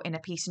terms of your inner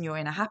peace and your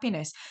inner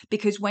happiness.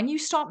 Because when you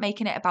start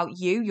making it about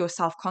you, your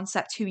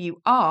self-concept, who you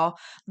are,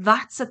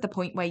 that's at the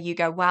point where you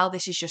go, well,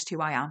 this is just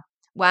who I am.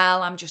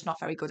 Well, I'm just not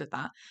very good at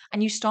that.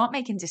 And you start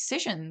making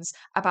decisions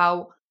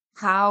about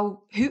who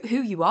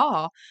you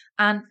are,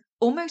 and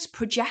almost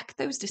project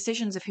those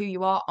decisions of who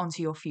you are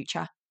onto your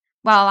future.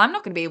 Well, I'm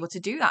not going to be able to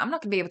do that. I'm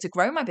not going to be able to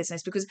grow my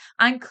business because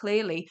I'm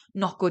clearly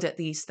not good at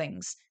these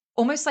things.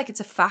 Almost like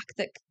it's a fact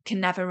that can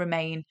never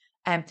remain,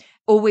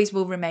 always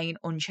will remain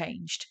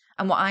unchanged.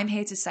 And what I'm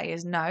here to say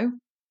is no,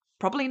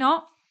 probably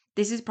not.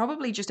 This is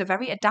probably just a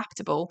very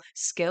adaptable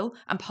skill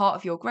and part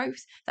of your growth,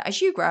 that as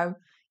you grow,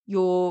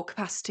 your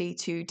capacity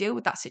to deal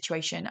with that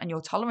situation and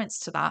your tolerance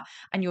to that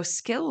and your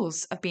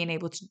skills of being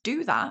able to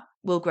do that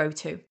will grow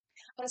too.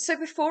 And so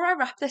before I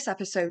wrap this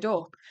episode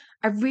up,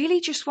 I really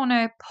just want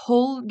to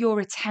pull your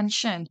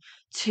attention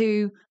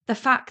to the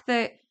fact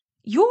that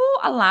you're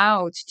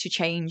allowed to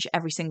change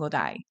every single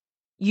day.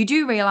 You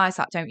do realize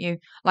that, don't you?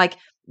 Like,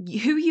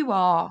 who you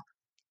are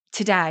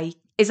today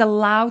is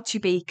allowed to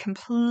be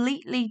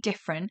completely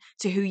different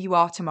to who you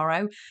are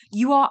tomorrow.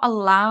 You are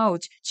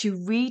allowed to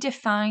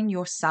redefine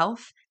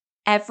yourself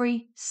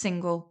every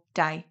single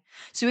day.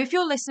 So if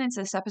you're listening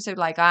to this episode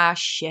like,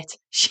 shit,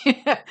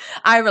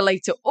 I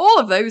relate to all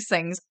of those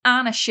things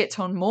and a shit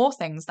ton more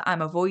things that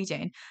I'm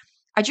avoiding,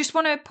 I just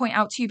want to point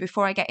out to you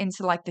before I get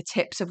into like the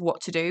tips of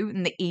what to do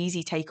and the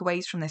easy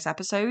takeaways from this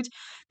episode,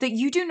 that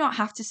you do not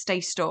have to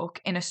stay stuck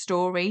in a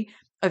story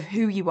of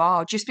who you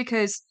are just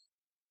because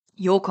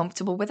you're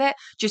comfortable with it,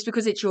 just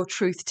because it's your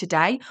truth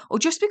today, or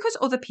just because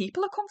other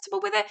people are comfortable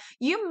with it.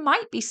 You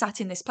might be sat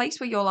in this place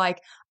where you're like,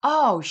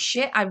 oh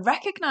shit, I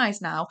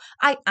recognize now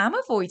I am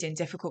avoiding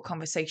difficult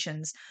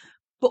conversations,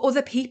 but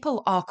other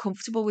people are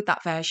comfortable with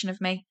that version of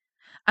me.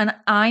 And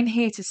I'm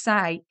here to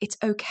say it's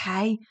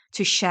okay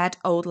to shed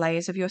old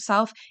layers of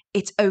yourself.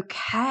 It's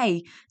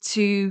okay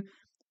to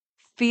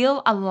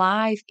feel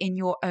alive in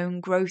your own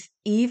growth,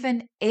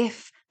 even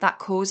if that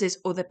causes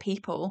other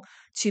people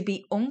to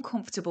be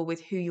uncomfortable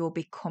with who you're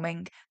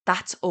becoming.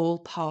 That's all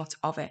part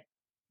of it.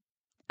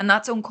 And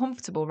that's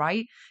uncomfortable,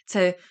 right?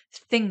 To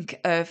think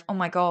of, oh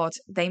my God,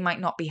 they might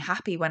not be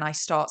happy when I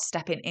start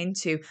stepping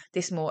into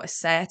this more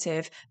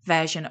assertive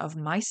version of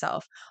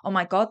myself. Oh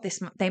my God,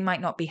 they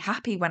might not be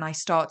happy when I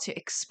start to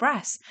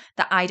express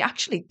that I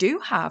actually do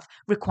have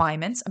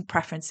requirements and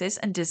preferences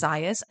and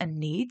desires and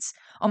needs.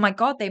 Oh my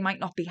God, they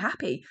might not be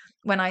happy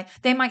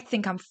they might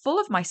think I'm full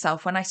of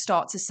myself when I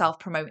start to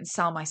self-promote and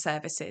sell my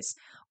services.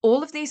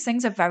 All of these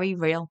things are very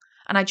real.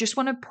 And I just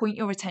want to point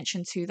your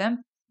attention to them,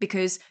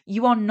 because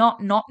you are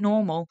not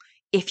normal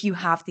if you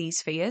have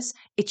these fears.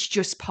 It's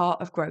just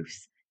part of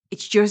growth.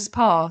 It's just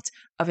part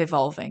of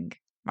evolving,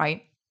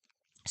 right?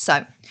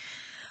 So,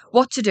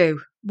 what to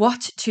do?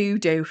 What to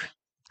do?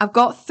 I've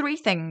got 3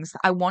 things that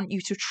I want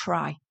you to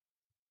try.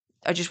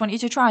 I just want you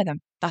to try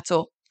them. That's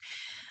all.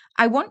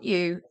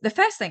 The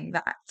first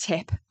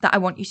tip that I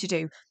want you to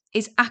do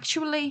is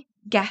actually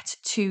get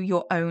to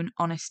your own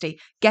honesty.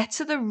 Get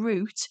to the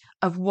root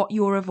of what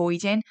you're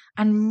avoiding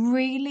and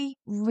really,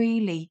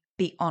 really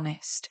be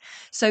honest.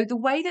 So the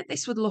way that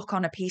this would look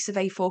on a piece of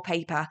A4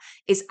 paper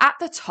is at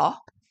the top,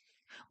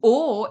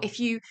 or if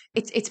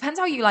it depends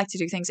how you like to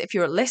do things. If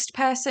you're a list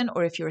person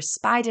or if you're a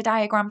spider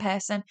diagram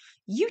person,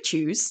 you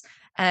choose.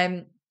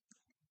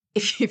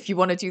 If you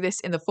want to do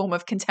this in the form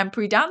of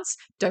contemporary dance,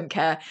 don't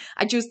care.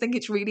 I just think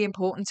it's really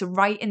important to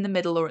write in the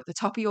middle or at the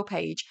top of your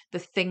page the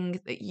thing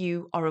that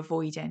you are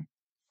avoiding.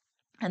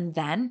 And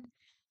then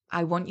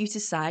I want you to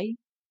say,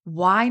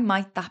 why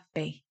might that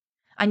be?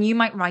 And you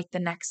might write the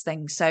next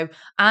thing. So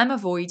I'm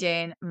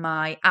avoiding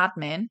my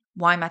admin.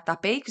 Why might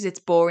that be? Because it's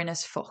boring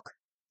as fuck,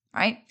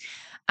 right?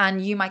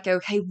 And you might go,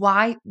 okay,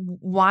 why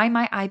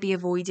might I be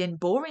avoiding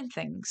boring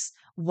things?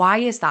 Why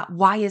is that?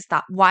 Why is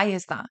that? Why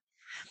is that?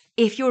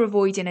 If you're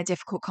avoiding a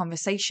difficult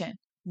conversation,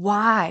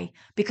 why?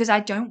 Because I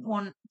don't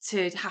want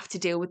to have to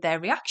deal with their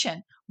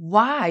reaction.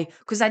 Why?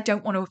 Because I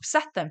don't want to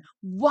upset them.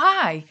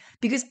 Why?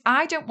 Because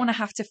I don't want to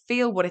have to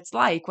feel what it's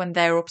like when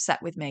they're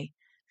upset with me.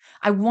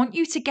 I want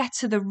you to get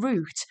to the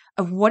root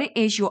of what it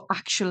is you're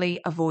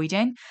actually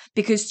avoiding,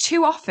 because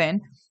too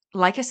often,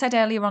 like I said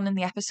earlier on in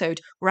the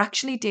episode, we're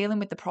actually dealing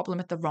with the problem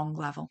at the wrong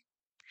level.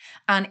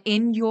 And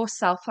in your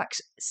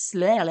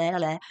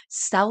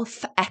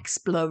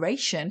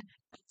self-exploration,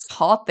 it's a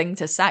hard thing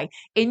to say.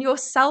 In your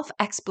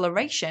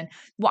self-exploration,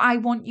 what I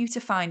want you to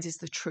find is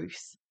the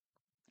truth.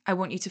 I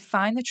want you to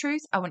find the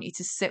truth. I want you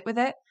to sit with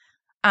it.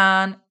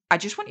 And I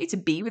just want you to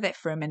be with it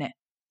for a minute.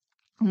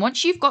 And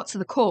once you've got to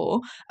the core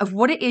of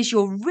what it is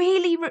you're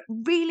really,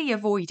 really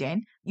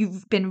avoiding,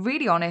 you've been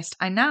really honest.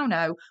 I now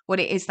know what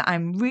it is that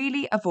I'm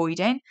really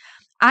avoiding.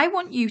 I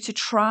want you to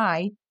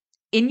try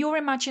in your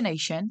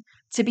imagination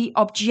to be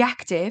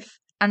objective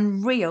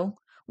and real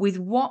with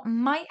what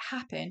might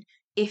happen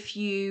if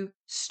you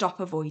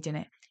stop avoiding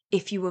it,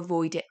 if you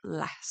avoid it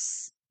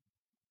less.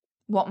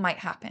 What might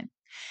happen?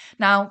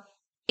 Now,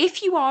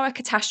 if you are a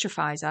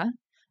catastrophizer,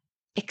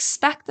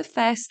 expect the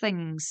first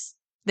things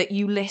that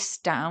you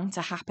list down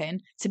to happen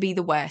to be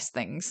the worst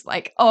things.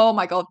 Like, oh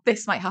my God,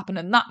 this might happen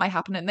and that might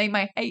happen and they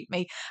might hate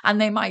me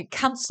and they might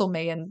cancel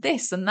me and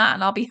this and that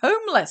and I'll be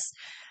homeless.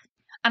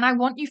 And I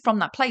want you from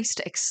that place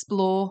to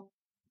explore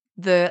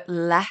the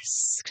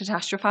less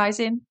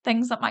catastrophizing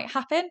things that might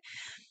happen,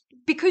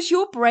 because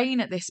your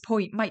brain at this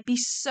point might be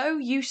so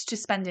used to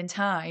spending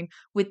time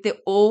with the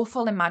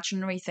awful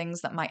imaginary things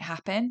that might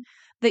happen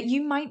that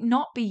you might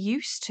not be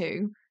used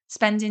to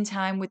spending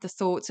time with the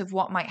thoughts of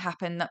what might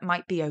happen that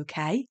might be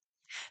okay.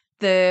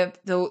 The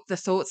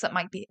thoughts that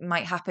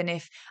might happen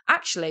if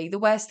actually the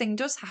worst thing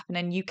does happen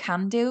and you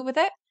can deal with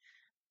it.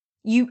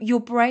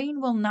 Your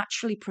brain will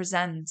naturally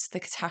present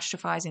the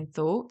catastrophizing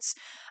thoughts.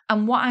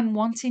 And what I'm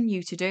wanting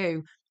you to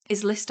do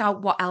is list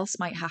out what else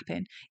might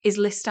happen, is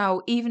list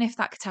out, even if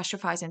that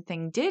catastrophizing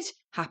thing did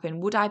happen,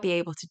 would I be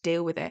able to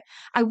deal with it?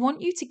 I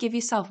want you to give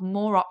yourself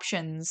more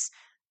options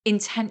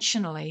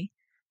intentionally.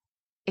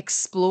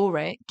 Explore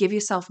it, give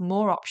yourself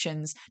more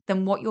options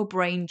than what your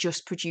brain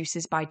just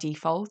produces by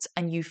default,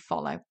 and you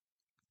follow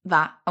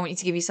that. I want you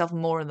to give yourself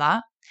more of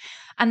that.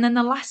 And then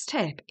the last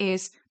tip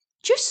is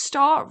just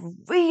start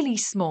really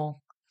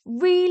small,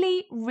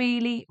 really,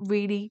 really,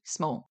 really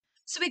small.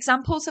 So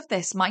examples of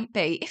this might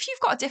be if you've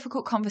got a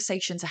difficult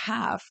conversation to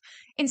have,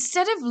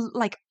 instead of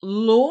like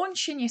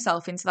launching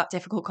yourself into that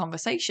difficult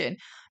conversation,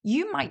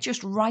 you might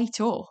just write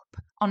up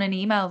on an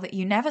email that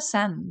you never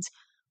send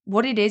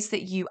what it is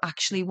that you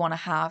actually want to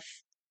have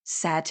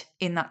said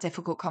in that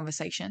difficult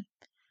conversation.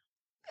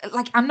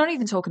 Like, I'm not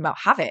even talking about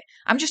have it.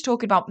 I'm just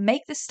talking about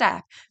make the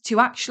step to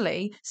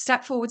actually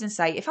step forward and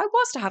say, if I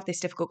was to have this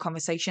difficult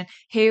conversation,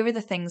 here are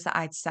the things that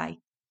I'd say.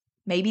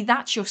 Maybe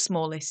that's your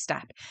smallest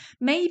step.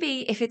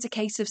 Maybe if it's a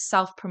case of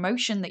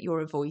self-promotion that you're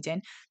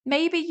avoiding,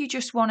 maybe you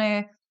just want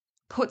to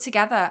put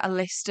together a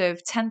list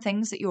of 10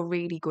 things that you're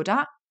really good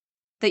at,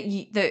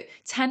 that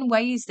 10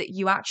 ways that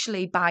you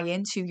actually buy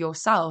into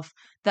yourself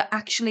that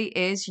actually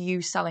is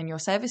you selling your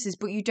services,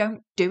 but you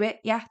don't do it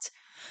yet.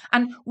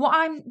 And what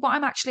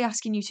I'm actually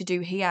asking you to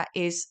do here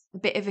is a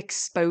bit of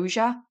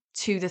exposure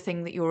to the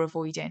thing that you're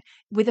avoiding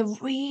with a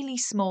really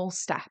small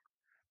step.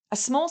 A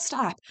small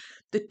step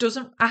that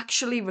doesn't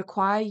actually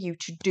require you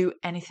to do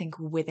anything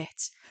with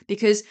it.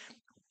 Because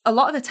a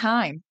lot of the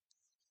time,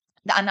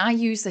 and I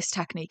use this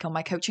technique on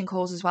my coaching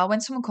calls as well,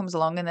 when someone comes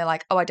along and they're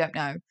like, oh, I don't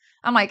know.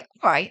 I'm like,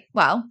 all right,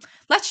 well,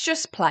 let's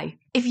just play.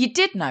 If you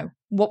did know,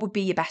 what would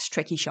be your best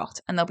tricky shot?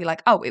 And they'll be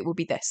like, oh, it would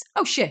be this.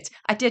 Oh, shit,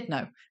 I did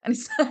know. And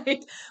it's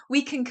like,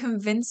 we can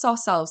convince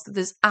ourselves that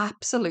there's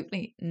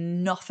absolutely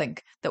nothing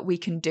that we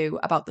can do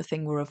about the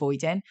thing we're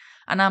avoiding.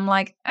 And I'm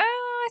like,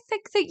 I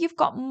think that you've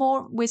got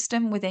more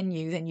wisdom within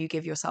you than you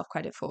give yourself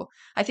credit for.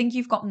 I think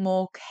you've got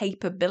more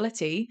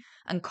capability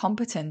and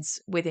competence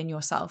within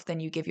yourself than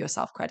you give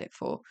yourself credit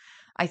for.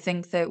 I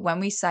think that when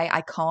we say,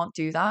 I can't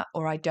do that,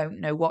 or I don't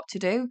know what to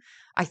do,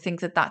 I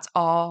think that that's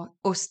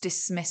us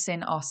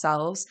dismissing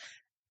ourselves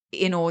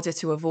in order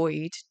to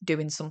avoid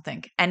doing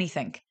something,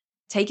 anything.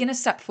 Taking a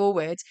step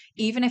forward,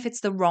 even if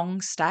it's the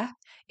wrong step,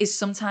 is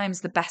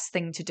sometimes the best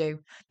thing to do,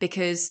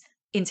 because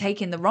in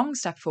taking the wrong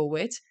step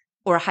forward,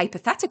 or a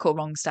hypothetical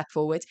wrong step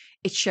forward,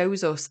 it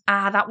shows us,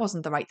 that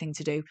wasn't the right thing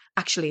to do.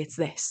 Actually, it's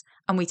this.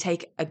 And we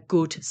take a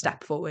good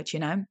step forward, you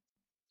know?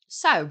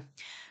 So,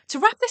 to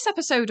wrap this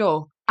episode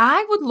up,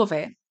 I would love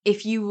it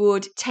if you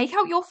would take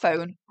out your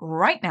phone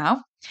right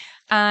now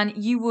and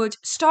you would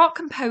start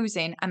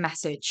composing a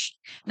message.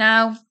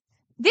 Now,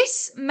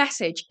 This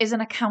message is an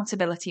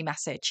accountability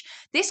message.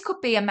 This could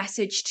be a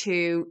message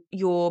to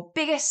your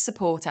biggest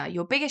supporter,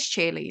 your biggest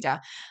cheerleader.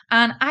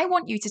 And I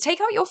want you to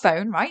take out your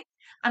phone, right?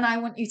 And I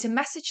want you to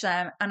message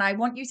them and I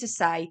want you to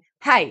say,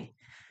 hey,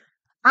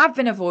 I've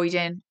been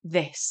avoiding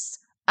this.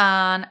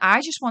 And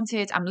I'm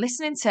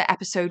listening to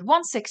episode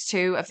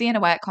 162 of the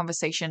Inner Work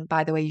Conversation.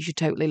 By the way, you should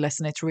totally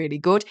listen. It's really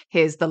good.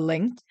 Here's the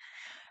link.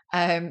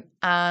 And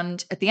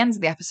at the end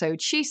of the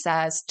episode, she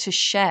says to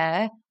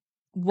share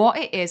what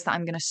it is that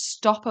I'm going to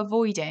stop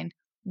avoiding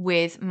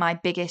with my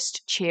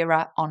biggest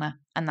cheerer honor,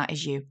 and that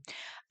is you.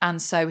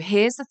 And so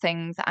here's the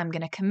thing that I'm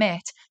going to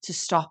commit to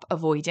stop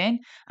avoiding.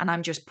 And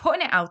I'm just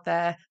putting it out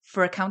there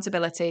for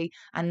accountability.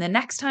 And the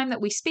next time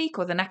that we speak,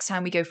 or the next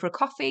time we go for a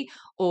coffee,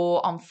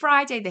 or on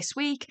Friday this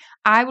week,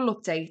 I will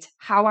update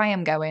how I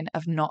am going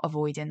of not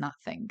avoiding that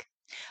thing.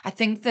 I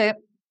think that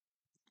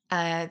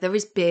there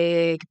is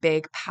big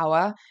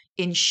power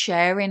in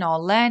sharing our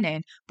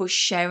learning, but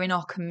sharing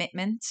our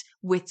commitment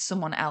with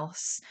someone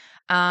else.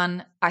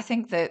 And I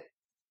think that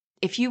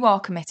if you are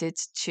committed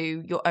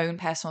to your own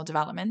personal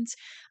development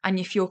and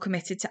if you're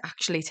committed to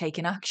actually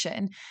taking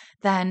action,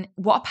 then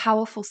what a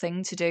powerful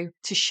thing to do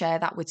to share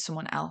that with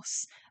someone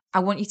else. I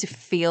want you to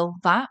feel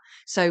that.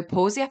 So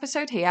pause the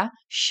episode here,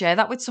 share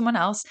that with someone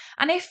else.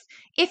 And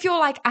if you're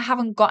like, I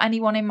haven't got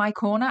anyone in my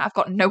corner, I've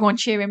got no one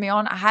cheering me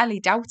on, I highly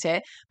doubt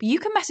it, but you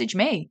can message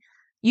me.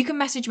 You can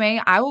message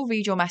me. I will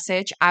read your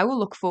message. I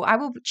will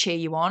cheer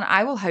you on.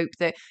 I will hope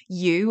that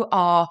you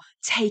are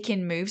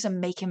taking moves and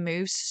making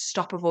moves to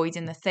stop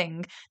avoiding the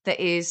thing that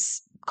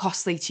is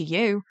costly to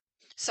you.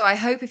 So I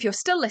hope if you're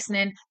still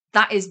listening,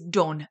 that is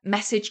done.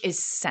 Message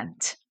is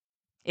sent.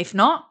 If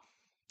not,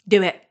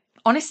 do it.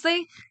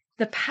 Honestly,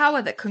 the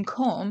power that can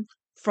come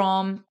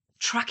from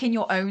tracking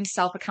your own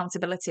self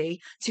accountability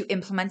to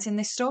implementing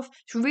this stuff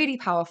is really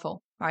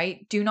powerful,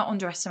 right? Do not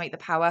underestimate the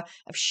power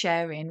of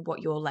sharing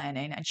what you're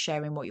learning and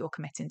sharing what you're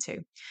committing to.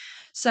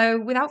 So,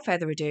 without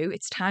further ado,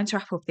 it's time to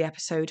wrap up the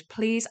episode.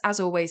 Please, as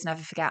always,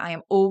 never forget I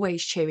am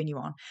always cheering you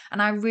on.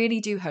 And I really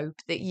do hope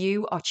that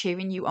you are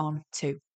cheering you on too.